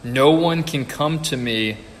 no one can come to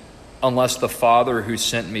me unless the Father who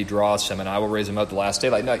sent me draws him, and I will raise him up the last day.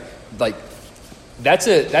 Like that's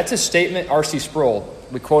a statement. R.C. Sproul,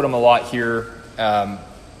 we quote him a lot here.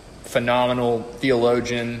 Phenomenal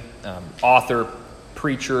theologian, author,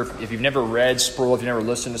 preacher. If you've never read Sproul, if you've never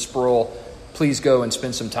listened to Sproul, please go and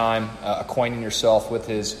spend some time acquainting yourself with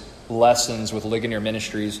his lessons with Ligonier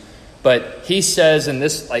Ministries. But he says in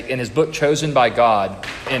this, in his book Chosen by God,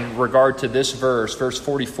 in regard to this verse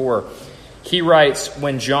 44, he writes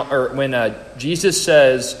when Jesus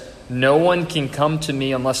says, "No one can come to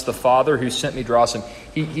me unless the Father who sent me draws him."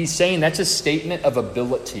 He's saying that's a statement of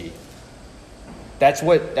ability. That's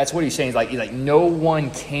what he's saying. He's like no one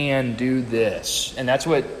can do this, and that's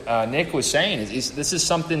what Nick was saying. This is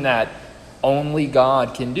something that only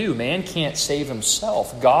God can do. Man can't save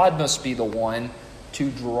himself. God must be the one to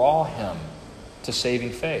draw him to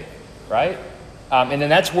saving faith, right? And then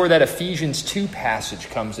that's where that Ephesians 2 passage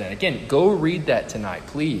comes in. Again, go read that tonight,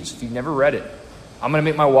 please, if you've never read it. I'm going to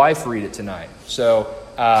make my wife read it tonight. So,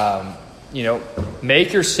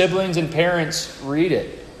 make your siblings and parents read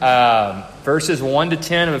it. Verses 1 to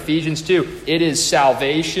 10 of Ephesians 2. It is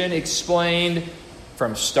salvation explained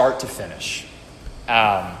from start to finish.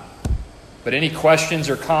 But any questions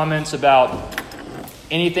or comments about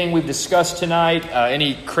anything we've discussed tonight?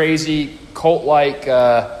 Any crazy cult-like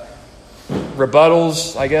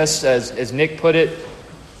rebuttals, I guess, as Nick put it?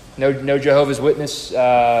 No Jehovah's Witness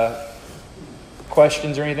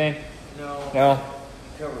questions or anything? No.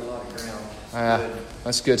 Covered a lot of ground.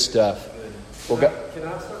 That's good stuff. Good. Well, Can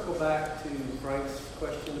I circle back to Frank's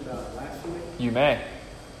question about blasphemy? You may.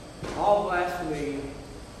 All blasphemy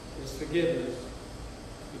is forgiven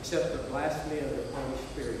except the blasphemy of the Holy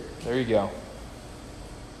Spirit. There you go.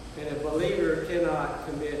 And a believer cannot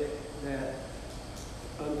commit that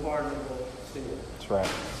unpardonable sin. That's right.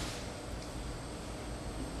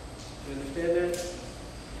 You understand that?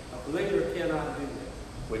 A believer cannot do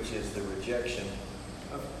that. Which is the rejection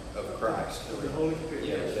Of of Christ. the Holy Spirit.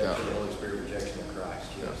 Yeah, Yes. rejection of the Holy Spirit, rejection of Christ.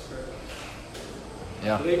 Yes.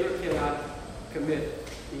 Yeah. A believer cannot commit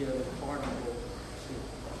the unpardonable sin.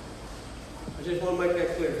 I just want to make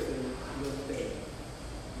that clear so you understand.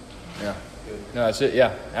 Yeah. Good. No, that's it.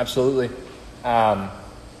 Yeah, absolutely.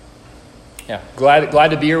 Yeah, glad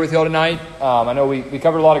to be here with y'all tonight. I know we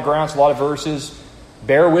covered a lot of ground, a lot of verses.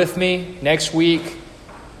 Bear with me. Next week,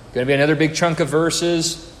 going to be another big chunk of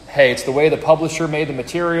verses. Hey, it's the way the publisher made the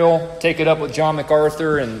material. Take it up with John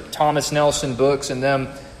MacArthur and Thomas Nelson books and them.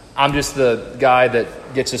 I'm just the guy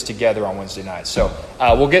that gets us together on Wednesday nights. So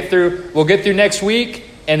we'll get through next week,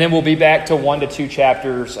 and then we'll be back to 1 to 2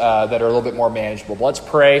 chapters that are a little bit more manageable. But let's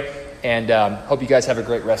pray, and hope you guys have a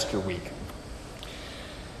great rest of your week.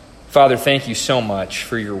 Father, thank you so much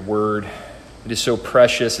for your word. It is so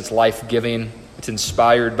precious. It's life-giving. It's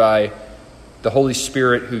inspired by the Holy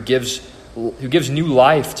Spirit who gives new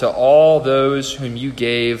life to all those whom you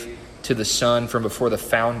gave to the Son from before the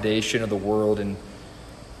foundation of the world. And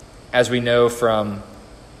as we know from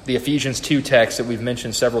the Ephesians 2 text that we've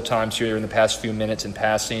mentioned several times here in the past few minutes in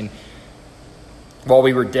passing, while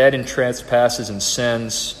we were dead in trespasses and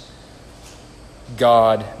sins,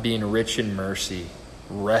 God, being rich in mercy,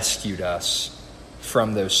 rescued us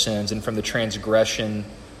from those sins and from the transgression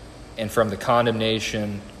and from the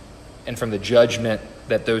condemnation and from the judgment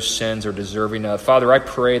that those sins are deserving of. Father, I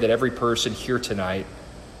pray that every person here tonight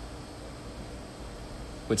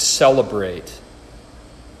would celebrate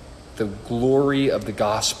the glory of the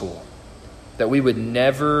gospel, that we would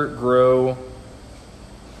never grow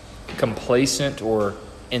complacent or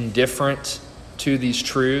indifferent to these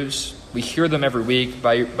truths. We hear them every week.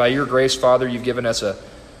 By your grace, Father, you've given us a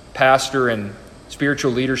pastor and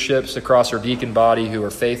spiritual leaderships across our deacon body who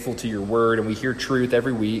are faithful to your word, and we hear truth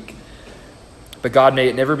every week. But God, may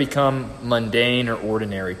it never become mundane or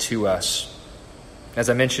ordinary to us. As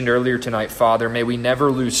I mentioned earlier tonight, Father, may we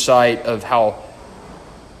never lose sight of how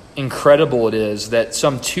incredible it is that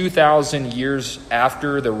some 2,000 years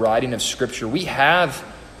after the writing of Scripture, we have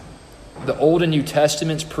the Old and New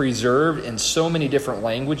Testaments preserved in so many different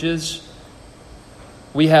languages.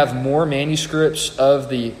 We have more manuscripts of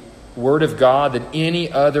the Word of God than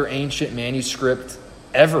any other ancient manuscript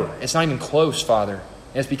ever. It's not even close, Father.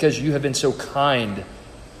 And it's because you have been so kind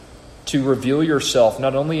to reveal yourself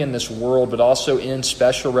not only in this world, but also in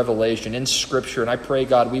special revelation, in Scripture. And I pray,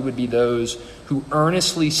 God, we would be those who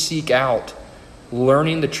earnestly seek out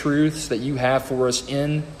learning the truths that you have for us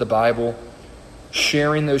in the Bible,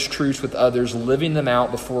 sharing those truths with others, living them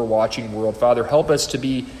out before a watching world. Father, help us to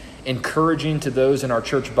be encouraging to those in our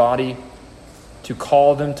church body, to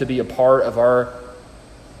call them to be a part of our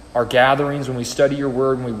gatherings when we study your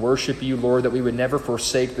word, when we worship you, Lord, that we would never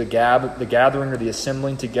forsake the gathering or the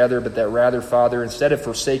assembling together, but that rather, Father, instead of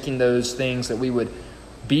forsaking those things, that we would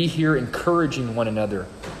be here encouraging one another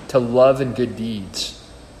to love and good deeds.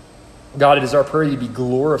 God, it is our prayer you be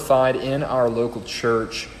glorified in our local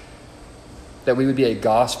church, that we would be a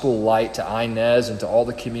gospel light to Inez and to all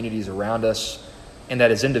the communities around us, and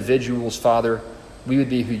that as individuals, Father, we would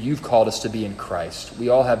be who you've called us to be in Christ. We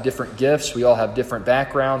all have different gifts. We all have different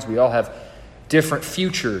backgrounds. We all have different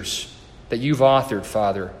futures that you've authored,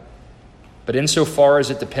 Father. But insofar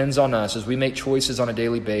as it depends on us, as we make choices on a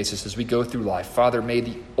daily basis, as we go through life, Father, may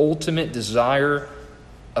the ultimate desire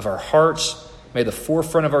of our hearts, may the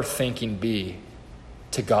forefront of our thinking be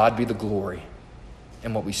to God be the glory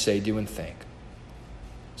in what we say, do, and think.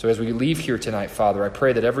 So as we leave here tonight, Father, I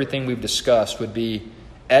pray that everything we've discussed would be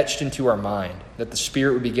etched into our mind, that the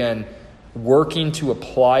Spirit would begin working to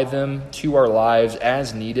apply them to our lives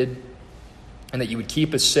as needed, and that you would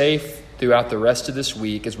keep us safe throughout the rest of this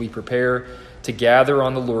week as we prepare to gather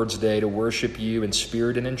on the Lord's Day to worship you in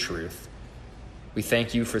spirit and in truth. We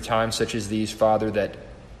thank you for times such as these, Father, that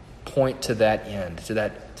point to that end, to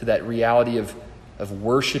that reality of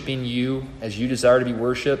worshiping you as you desire to be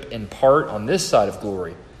worshiped, in part on this side of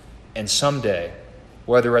glory, and someday,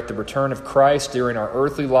 whether at the return of Christ during our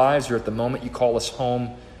earthly lives or at the moment you call us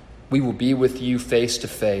home, we will be with you face to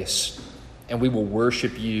face, and we will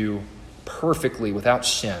worship you perfectly without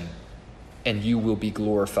sin, and you will be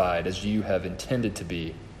glorified as you have intended to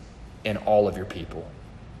be in all of your people.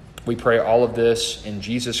 We pray all of this in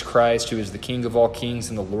Jesus Christ, who is the King of all kings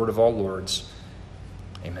and the Lord of all lords.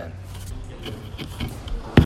 Amen.